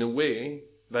evolved in a way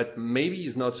that maybe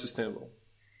is not sustainable.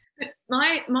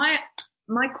 My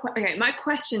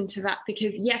question to that,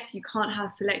 because yes, you can't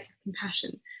have selective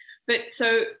compassion. But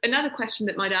so another question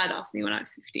that my dad asked me when I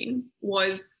was 15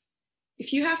 was,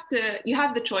 if you have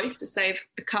the choice to save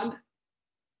a cub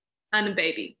and a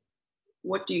baby,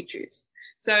 what do you choose?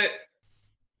 So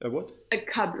a what? A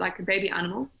cub, like a baby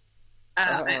animal.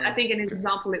 I think in his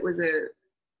example, it was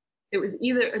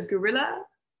either a gorilla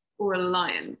or a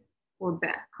lion or a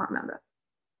bear, can't remember.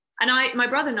 And my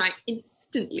brother and I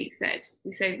instantly said,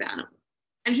 we saved the animal.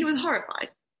 And he was horrified.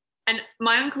 And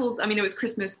my uncles, it was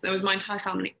Christmas, there was my entire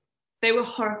family. They were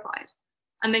horrified.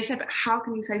 And they said, but how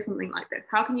can you say something like this?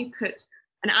 How can you put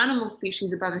an animal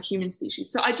species above a human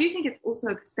species? So I do think it's also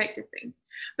a perspective thing.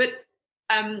 But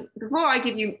before I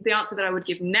give you the answer that I would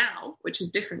give now, which is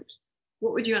different,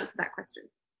 what would you answer that question?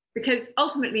 Because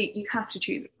ultimately, you have to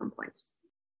choose at some point.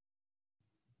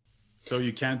 So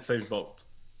you can't save both.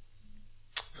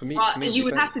 For me, you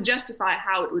would have to justify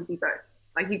how it would be both.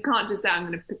 Like, you can't just say, I'm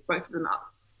going to pick both of them up.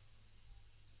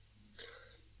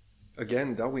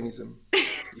 Again, Darwinism.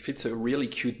 If it's a really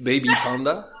cute baby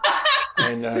panda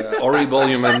and a horrible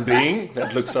human being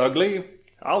that looks ugly,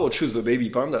 I will choose the baby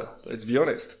panda. Let's be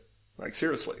honest. Like,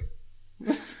 seriously.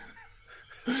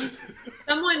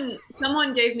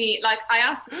 Someone gave me, like, I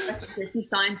asked this question to a few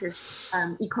scientists,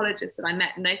 ecologists that I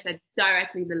met, and they said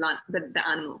directly the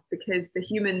animal, because the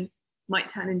human might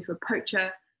turn into a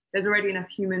poacher. There's already enough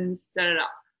humans,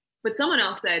 But someone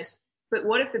else said, but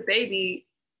what if the baby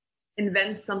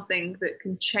invents something that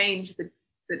can change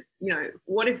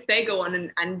what if they go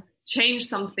on and change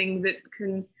something that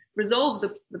can resolve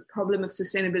the problem of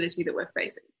sustainability that we're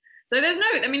facing? So there's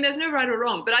no right or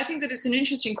wrong, but I think that it's an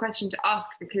interesting question to ask,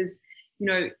 because,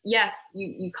 yes,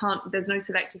 you can't, there's no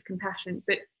selective compassion,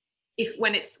 but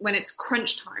when it's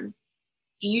crunch time,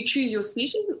 do you choose your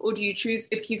species, or do you choose,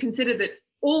 if you consider that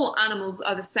all animals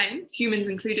are the same, humans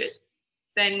included,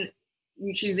 then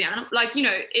you choose the animal? Like,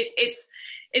 it's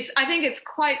I think it's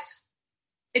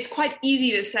quite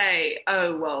easy to say,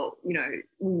 oh, well,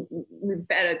 we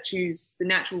better choose the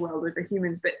natural world with the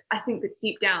humans. But I think that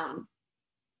deep down,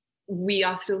 we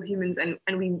are still humans, and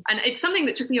it's something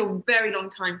that took me a very long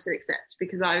time to accept,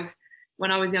 because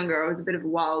when I was younger, I was a bit of a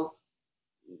wild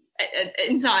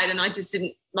inside, and I just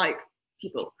didn't like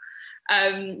people.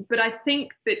 But I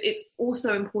think that it's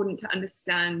also important to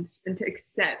understand and to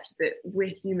accept that we're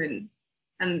human,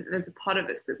 and there's a part of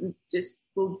us that just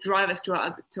will drive us to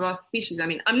our species.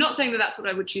 I'm not saying that that's what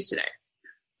I would choose today,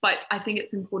 but I think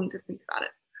it's important to think about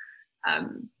it.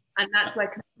 And that's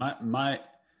like my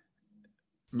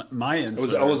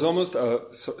answer. I was almost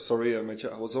sorry, Mathieu.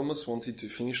 I was almost wanted to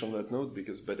finish on that note,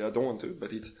 but I don't want to.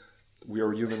 But we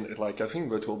are human. Like, I think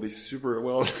that will be super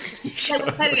well.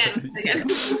 Again.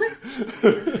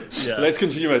 Yeah. Let's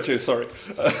continue, Mathieu. Sorry.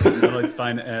 No, it's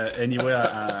fine. Anyway,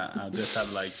 I just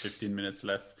have like 15 minutes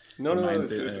left. No,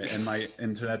 and my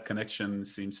internet connection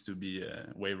seems to be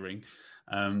wavering.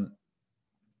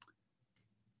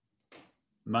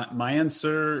 My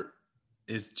answer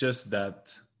is just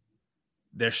that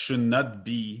there should not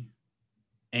be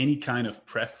any kind of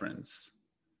preference.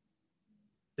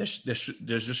 There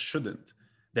just shouldn't.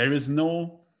 There is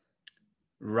no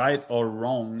right or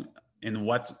wrong in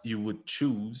what you would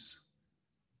choose.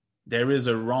 There is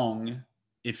a wrong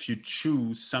if you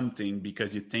choose something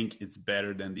because you think it's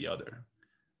better than the other.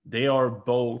 They are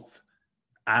both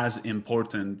as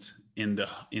important in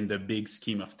the big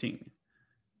scheme of things.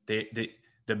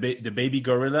 The baby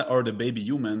gorilla or the baby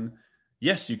human,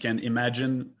 yes, you can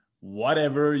imagine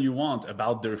whatever you want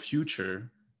about their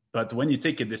future, but when you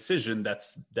take a decision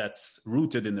that's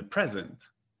rooted in the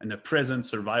present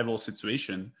survival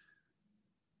situation,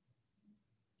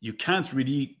 you can't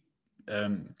really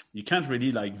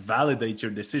like validate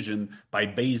your decision by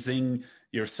basing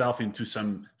yourself into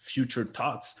some future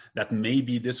thoughts that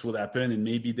maybe this would happen and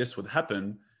maybe this would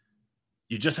happen.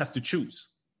 You just have to choose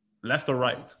left or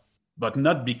right, but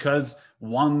not because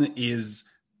one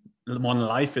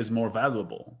life is more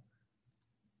valuable.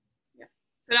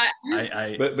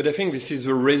 But I think this is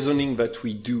the reasoning that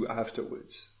we do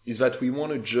afterwards, is that we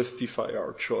want to justify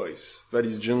our choice that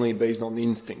is generally based on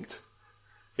instinct.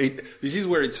 This is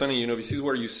where it's funny, this is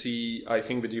where you see, I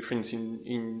think, the difference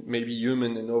in maybe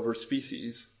human and other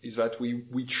species, is that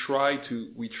we try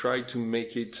to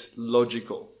make it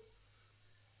logical.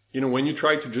 When you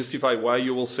try to justify why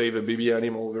you will save a baby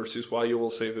animal versus why you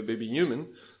will save a baby human,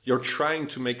 you're trying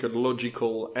to make a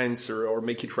logical answer or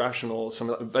make it rational.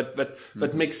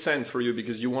 That makes sense for you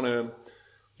because you want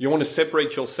to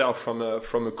separate yourself from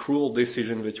a cruel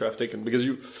decision that you have taken, because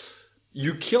you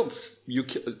killed.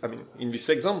 I mean, in this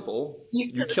example,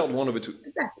 you killed one of the two,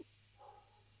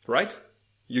 right?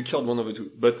 You killed one of the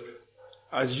two, but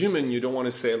as human, you don't want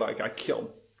to say like I killed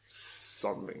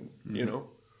something,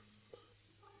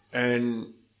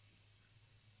 And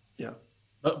yeah,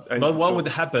 but what would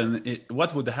happen?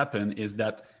 What would happen is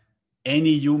that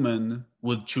any human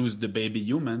would choose the baby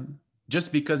human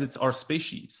just because it's our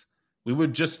species. We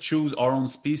would just choose our own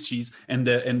species, and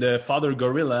the father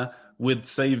gorilla would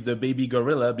save the baby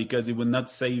gorilla because it would not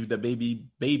save the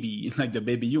baby like the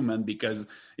baby human, because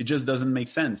it just doesn't make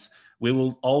sense. We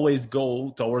will always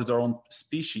go towards our own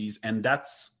species, and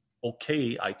that's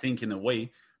okay, I think, in a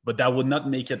way, but that would not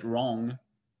make it wrong,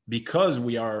 because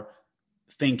we are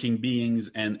thinking beings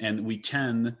and we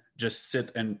can just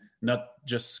sit and not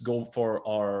just go for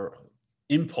our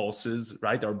impulses,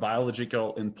 right? Our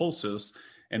biological impulses.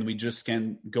 And we just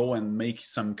can go and make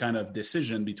some kind of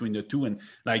decision between the two. And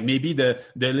like maybe the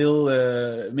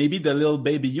little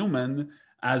baby human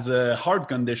has a heart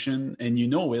condition, and you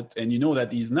know it, and you know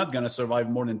that he's not going to survive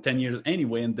more than 10 years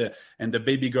anyway. And the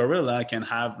baby gorilla can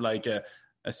have like a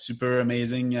super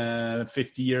amazing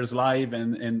 50 years life,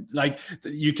 and like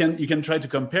you can try to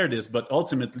compare this, but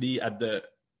ultimately at the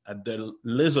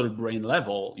lizard brain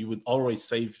level, you would always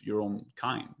save your own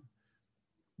kind,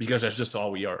 because that's just how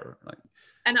we are. Like,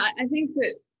 and I think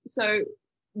that, so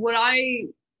what I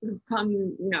have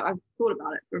come, I've thought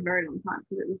about it for a very long time,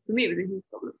 because for me it was a huge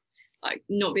problem, like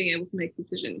not being able to make a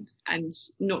decision and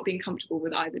not being comfortable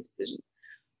with either decision.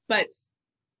 But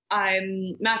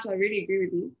Matt, I really agree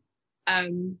with you.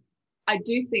 I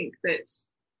do think that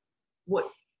what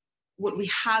we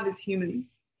have as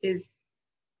humans is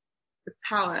the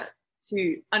power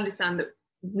to understand that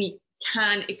we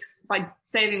can, by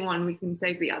saving one, we can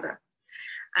save the other.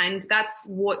 And that's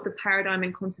what the paradigm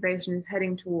in conservation is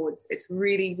heading towards. It's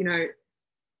really,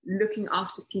 looking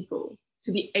after people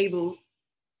to be able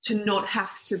to not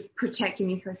have to protect an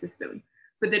ecosystem,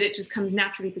 but that it just comes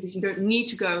naturally, because you don't need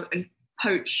to go and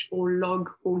poach or log,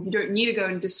 or you don't need to go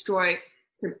and destroy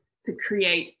to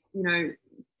create,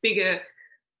 bigger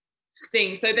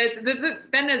things. So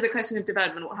then there's the question of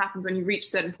development. What happens when you reach a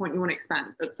certain point, you want to expand?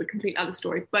 That's a complete other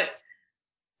story. But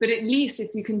at least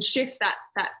if you can shift that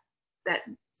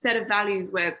set of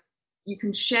values where you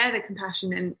can share the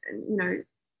compassion and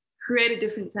create a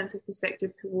different sense of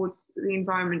perspective towards the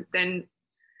environment, then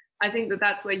I think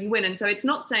that's where you win. And so it's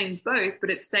not saying both,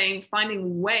 but it's saying finding a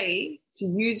way to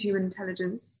use human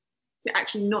intelligence to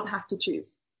actually not have to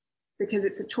choose, because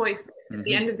it's a choice at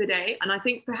the end of the day. And I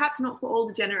think perhaps not for all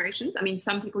the generations. I mean,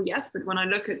 some people, yes, but when I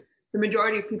look at the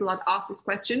majority of people I've asked this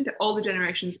question, the older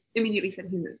generations immediately said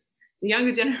humans. The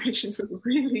younger generations were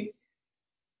really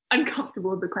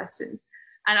uncomfortable with the question.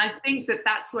 And I think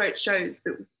that's where it shows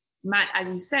that Matt,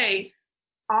 as you say,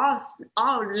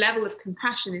 our level of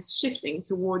compassion is shifting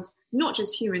towards not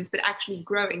just humans, but actually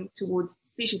growing towards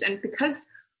species. And because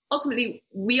ultimately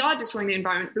we are destroying the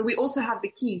environment, but we also have the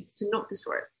keys to not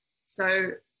destroy it.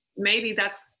 So maybe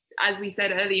that's, as we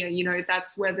said earlier, you know,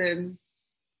 that's where the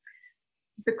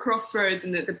crossroads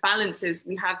and the balance is.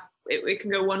 We have, it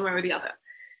can go one way or the other.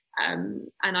 And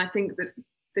I think that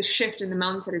the shift in the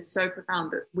mindset is so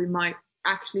profound that we might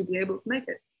actually be able to make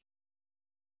it.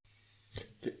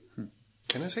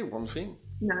 Can I say one thing?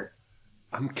 No.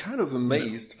 I'm kind of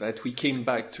amazed that we came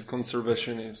back to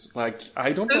conservationism. Like,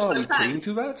 I don't know how we came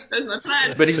to that. That's my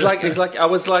plan. But it's like I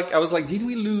was like, did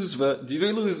we lose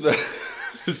the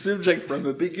subject from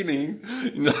the beginning?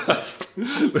 But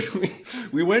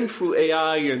we went through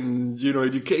AI and, you know,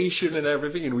 education and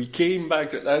everything, and we came back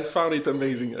to. I found it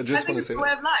amazing. I just want to say that. It's a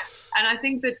way of life. And I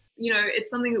think that, you know, it's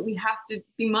something that we have to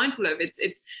be mindful of.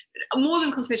 It's more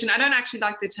than conservation. I don't actually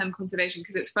like the term conservation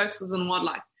because it focuses on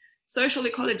wildlife. Social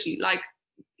ecology, like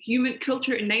human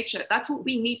culture and nature, that's what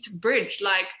we need to bridge.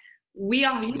 Like, we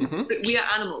are humans, but we are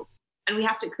animals, and we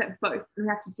have to accept both, and we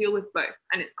have to deal with both.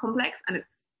 And it's complex and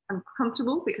it's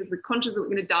uncomfortable because we're conscious that we're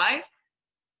going to die,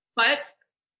 but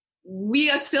we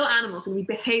are still animals and we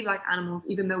behave like animals,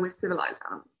 even though we're civilized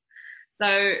animals.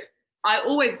 So I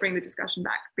always bring the discussion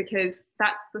back because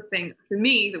that's the thing for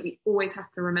me that we always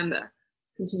have to remember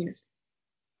continuously.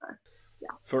 So,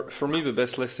 yeah. For me, the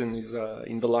best lesson is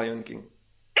in The Lion King.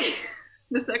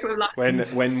 The circle of life.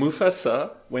 When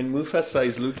Mufasa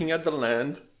is looking at the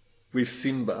land with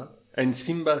Simba, and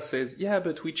Simba says, "Yeah,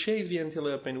 but we chase the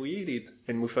antelope and we eat it."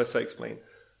 And Mufasa explained,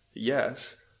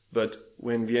 "Yes, but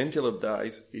when the antelope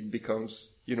dies, it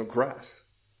becomes, you know, grass."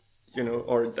 You know,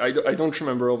 or I don't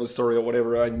remember all the story or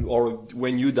whatever. Or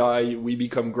when you die, we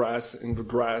become grass, and the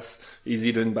grass is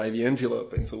eaten by the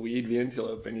antelope, and so we eat the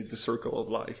antelope, and it's the circle of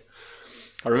life.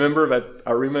 I remember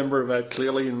that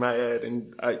clearly in my head,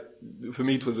 and for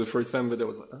me it was the first time that I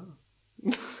was like, oh.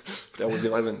 But I was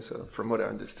 11, so from what I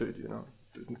understood, you know,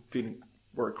 it didn't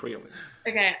work really.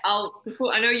 Okay,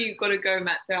 I know you've got to go,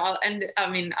 Matt, so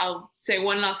I'll say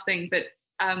one last thing, but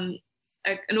an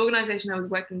organization I was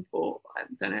working for, I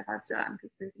don't know if I still am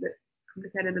because it's a bit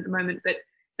complicated at the moment, but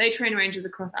they train rangers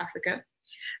across Africa.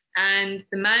 And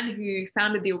the man who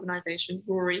founded the organization,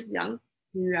 Rory Young,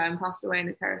 who passed away in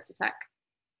a terrorist attack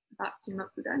about 2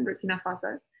 months ago in Burkina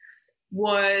Faso,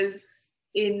 was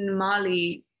in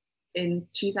Mali in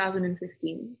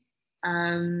 2015.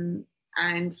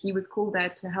 And he was called there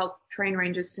to help train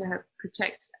rangers to help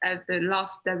protect the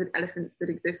last desert elephants that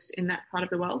exist in that part of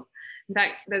the world. In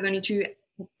fact, there's only 2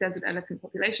 desert elephant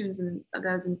populations, and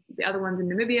there's the other ones in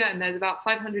Namibia, and there's about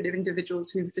 500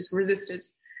 individuals who've just resisted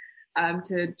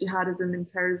to jihadism and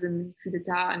terrorism, coup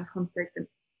d'etat and conflict.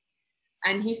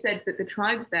 And he said that the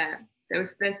tribes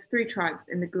there's 3 tribes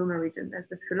in the Gulma region. There's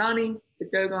the Fulani, the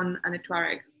Dogon, and the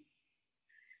Tuaregs.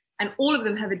 And all of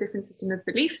them have a different system of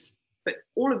beliefs, but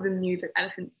all of them knew that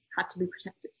elephants had to be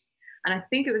protected. And I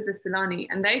think it was the Fulani,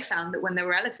 and they found that when there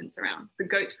were elephants around, the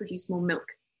goats produced more milk.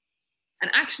 And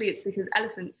actually it's because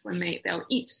elephants, when they'll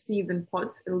eat seeds and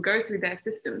pods, it'll go through their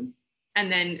system,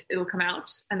 and then it'll come out,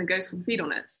 and the goats will feed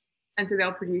on it. And so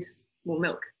they'll produce more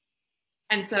milk.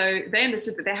 And so they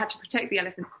understood that they had to protect the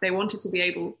elephants. They wanted to be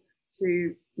able to,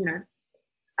 you know,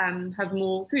 have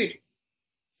more food.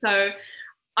 So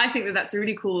I think that that's a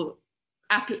really cool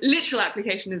literal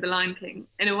application of the Lion King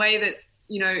in a way that's,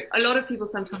 you know, a lot of people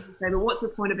sometimes say, but what's the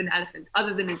point of an elephant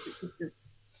other than its existence?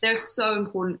 They're so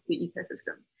important to the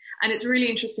ecosystem. And it's really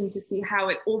interesting to see how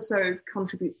it also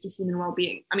contributes to human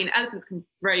well-being. I mean, elephants can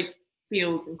raid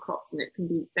fields and crops, and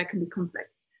there can be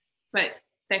conflict, but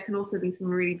there can also be some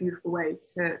really beautiful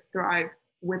ways to thrive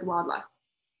with wildlife.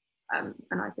 And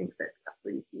I think that that's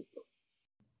really beautiful.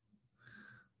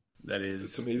 That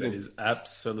is amazing. That is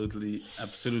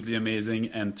absolutely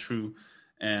amazing and true.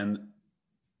 And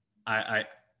I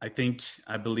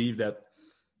believe that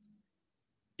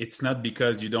it's not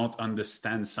because you don't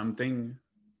understand something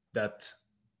that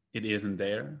it isn't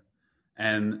there.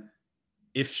 And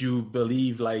if you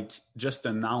believe like just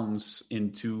an ounce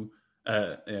into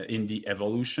in the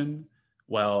evolution,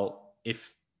 well,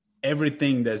 if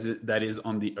everything that is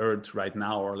on the earth right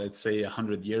now, or let's say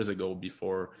 100 years ago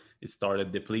before it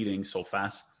started depleting so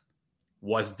fast,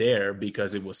 was there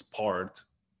because it was part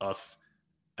of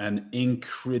an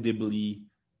incredibly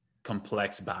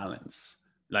complex balance.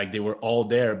 Like they were all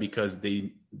there because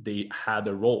they had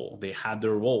a role. They had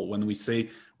their role. When we say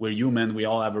we're human, we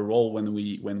all have a role when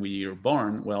we are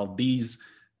born. Well, these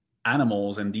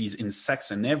animals and these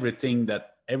insects and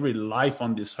every life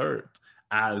on this earth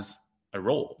has a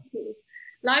role.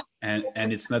 Life.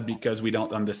 and it's not because we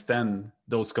don't understand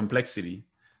those complexity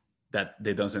that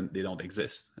they don't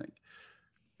exist. Like,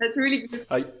 That's really good.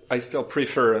 I still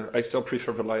prefer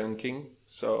The Lion King,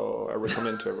 so I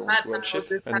recommend to everyone to watch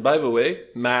it. And by the way,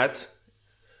 Matt,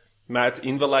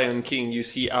 in The Lion King, you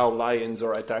see how lions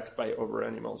are attacked by other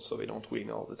animals, so they don't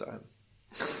win all the time.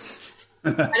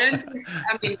 I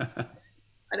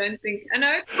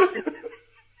know.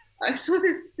 I saw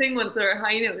this thing once where a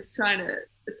hyena was trying to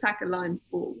attack a lion's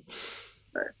ball.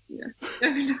 But,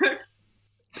 never know.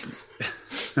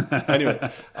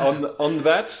 Anyway, on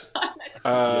that,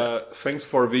 thanks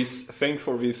for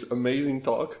this amazing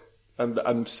talk.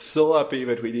 I'm so happy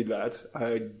that we did that.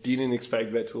 I didn't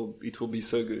expect that it will be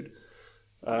so good.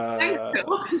 And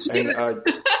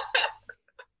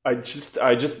I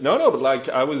just no, but like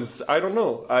I don't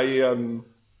know. I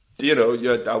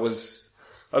was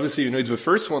obviously, it's the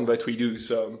first one that we do,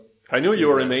 so I know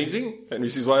you are amazing, and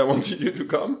this is why I wanted you to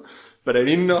come. But I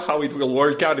didn't know how it will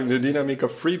work out in the dynamic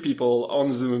of 3 people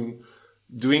on Zoom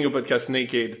doing a podcast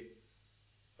naked.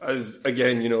 As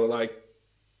again,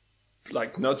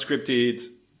 like not scripted.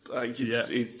 Like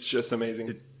it's just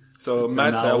amazing. So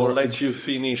Matt, I will let you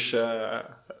finish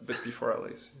a bit before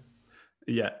Alice.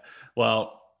 Yeah.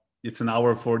 Well, it's an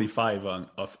hour 45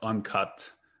 of uncut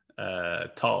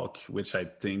talk, which I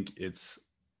think it's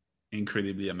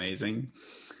incredibly amazing.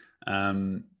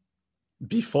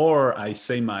 Before I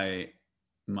say my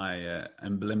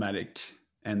emblematic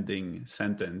ending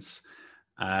sentence,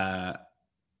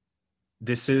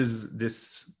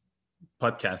 this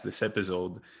podcast, this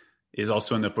episode, is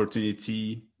also an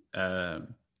opportunity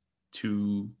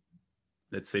to,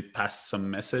 let's say, pass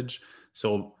some message.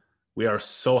 So we are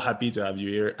so happy to have you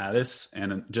here, Alice.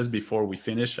 And just before we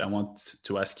finish, I want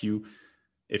to ask you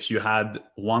if you had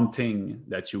one thing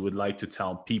that you would like to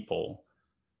tell people,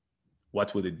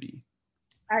 what would it be?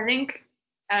 I think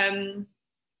if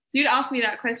you'd asked me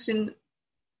that question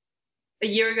a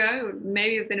year ago, it would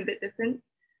maybe have been a bit different.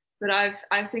 But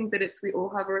I think that we all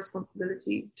have a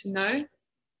responsibility to know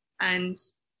and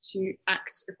to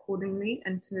act accordingly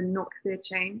and to not fear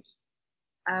change,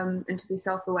 and to be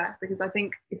self-aware. Because I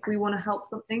think if we want to help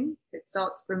something, it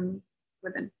starts from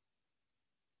within.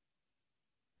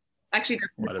 Actually,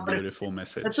 what a beautiful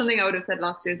message. That's something I would have said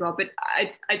last year as well, but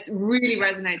it really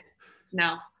resonates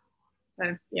now.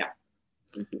 So yeah.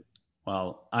 Thank you.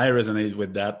 Well, I resonate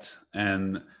with that,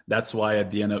 and that's why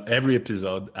at the end of every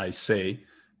episode I say,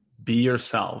 be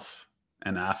yourself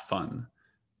and have fun,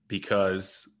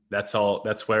 because that's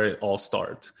where it all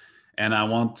starts. And I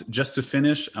want, just to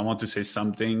finish, I want to say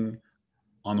something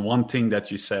on one thing that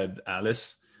you said,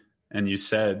 Alice. And you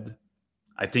said,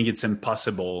 I think it's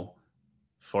impossible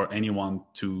for anyone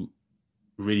to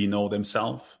really know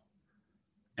themselves.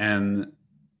 And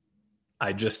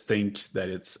I just think that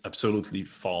it's absolutely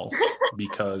false,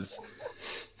 because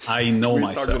I know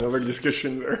myself. We start another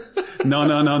discussion there. No,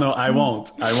 I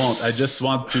won't. I just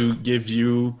want to give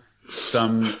you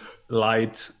some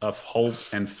light of hope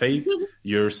and faith.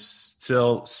 You're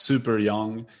still super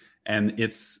young, and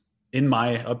it's, in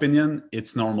my opinion,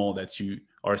 it's normal that you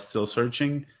are still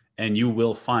searching, and you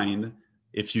will find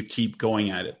if you keep going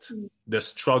at it. The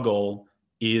struggle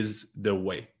is the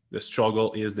way. The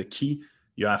struggle is the key.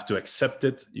 You have to accept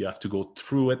it. You have to go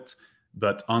through it.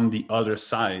 But on the other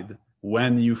side,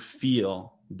 when you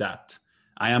feel that,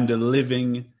 I am the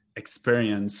living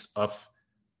experience of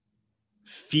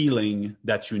feeling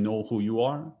that you know who you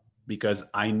are, because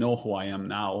I know who I am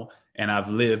now, and I've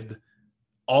lived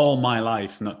all my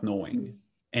life not knowing.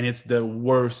 And it's the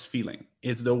worst feeling.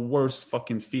 It's the worst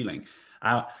fucking feeling.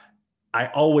 I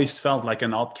always felt like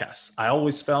an outcast. I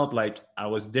always felt like I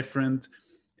was different,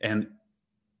 and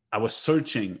I was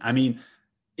searching. I mean,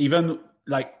 even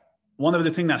like one of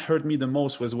the things that hurt me the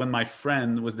most was when my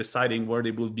friend was deciding where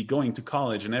they would be going to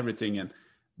college and everything. And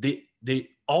they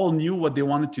all knew what they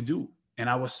wanted to do. And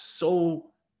I was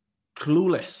so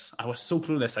clueless.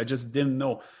 I just didn't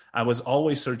know. I was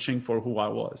always searching for who I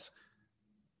was.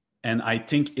 And I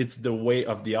think it's the way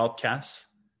of the outcast.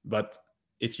 But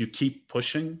if you keep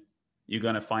pushing, you're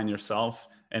going to find yourself.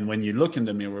 And when you look in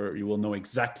the mirror, you will know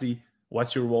exactly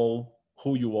what's your role,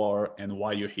 who you are, and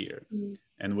why you're here.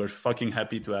 And we're fucking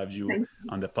happy to have you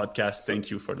on the podcast. Thank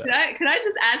you for that. Could I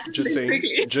just add something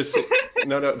quickly?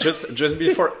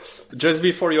 Just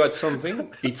before you add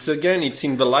something, it's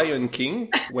in The Lion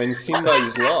King, when Simba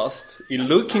is lost, he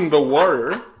look in the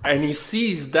water and he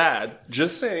sees dad.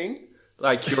 Just saying,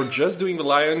 like, you're just doing The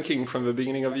Lion King from the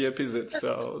beginning of the episode.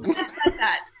 So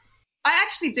I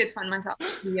actually did find myself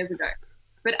years ago,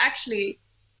 but actually,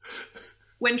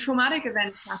 when traumatic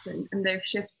events happen and they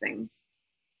shift things,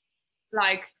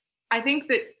 like, I think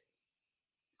that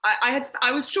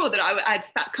I was sure that I had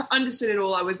understood it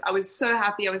all. I was so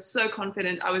happy. I was so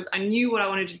confident. I knew what I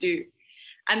wanted to do,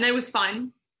 and that was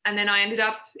fine. And then I ended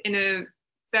up in a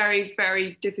very,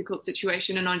 very difficult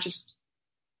situation, and I just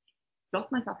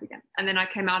lost myself again. And then I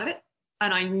came out of it,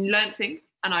 and I learned things,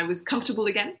 and I was comfortable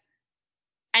again.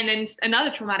 And then another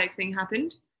traumatic thing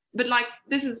happened, but like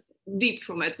this is deep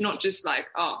trauma. It's not just like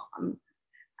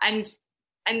and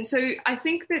so I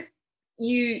think that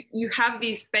you have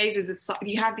these phases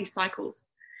you have these cycles,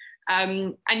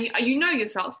 and you know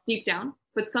yourself deep down,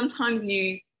 but sometimes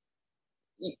you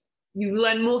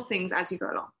learn more things as you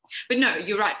go along. But no,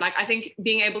 you're right. Like I think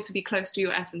being able to be close to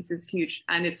your essence is huge,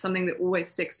 and it's something that always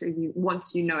sticks to you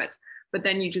once you know it. But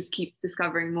then you just keep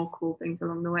discovering more cool things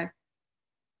along the way.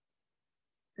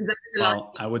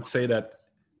 Well, I would say that.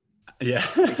 Yeah.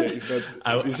 Okay,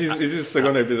 this is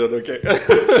second episode, okay?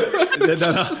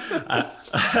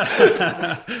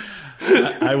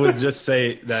 I would just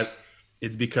say that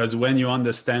it's because when you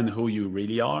understand who you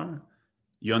really are,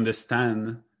 you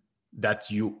understand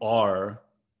that you are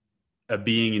a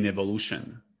being in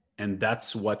evolution, and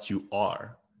that's what you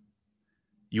are.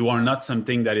 You are not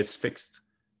something that is fixed.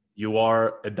 You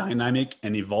are a dynamic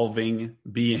and evolving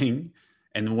being,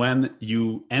 and when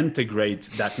you integrate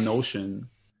that notion,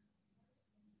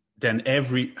 then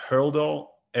every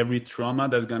hurdle, every trauma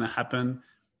that's going to happen,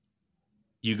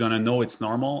 you're going to know it's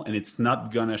normal, and it's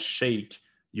not going to shake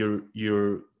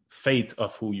your fate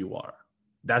of who you are.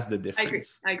 That's the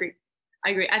difference. I agree.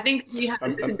 I think we have.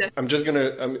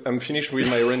 I'm finished with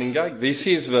my running gag. This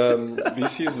is the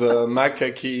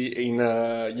macaque in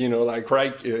like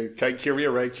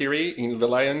Raikiri in The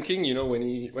Lion King. You know when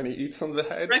he eats on the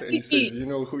head and he says, "You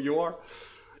know who you are."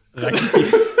 But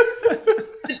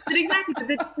exactly, but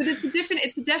it's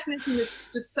a definition that's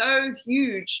just so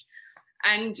huge,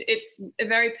 and it's a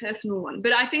very personal one.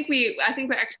 But I think we're actually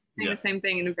saying the same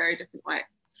thing in a very different way.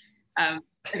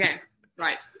 Okay,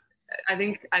 right.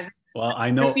 Well,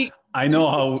 I know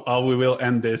how we will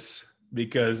end this,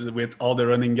 because with all the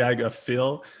running gag of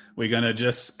Phil, we're gonna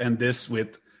just end this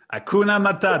with Hakuna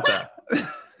Matata.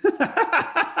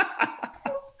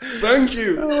 Thank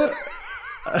you.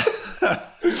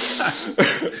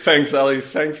 Thanks,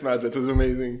 Alice. Thanks, Matt. That was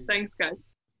amazing. Thanks, guys.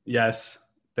 Yes,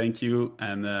 thank you,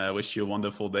 and wish you a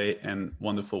wonderful day and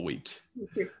wonderful week.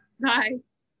 Thank you. Bye.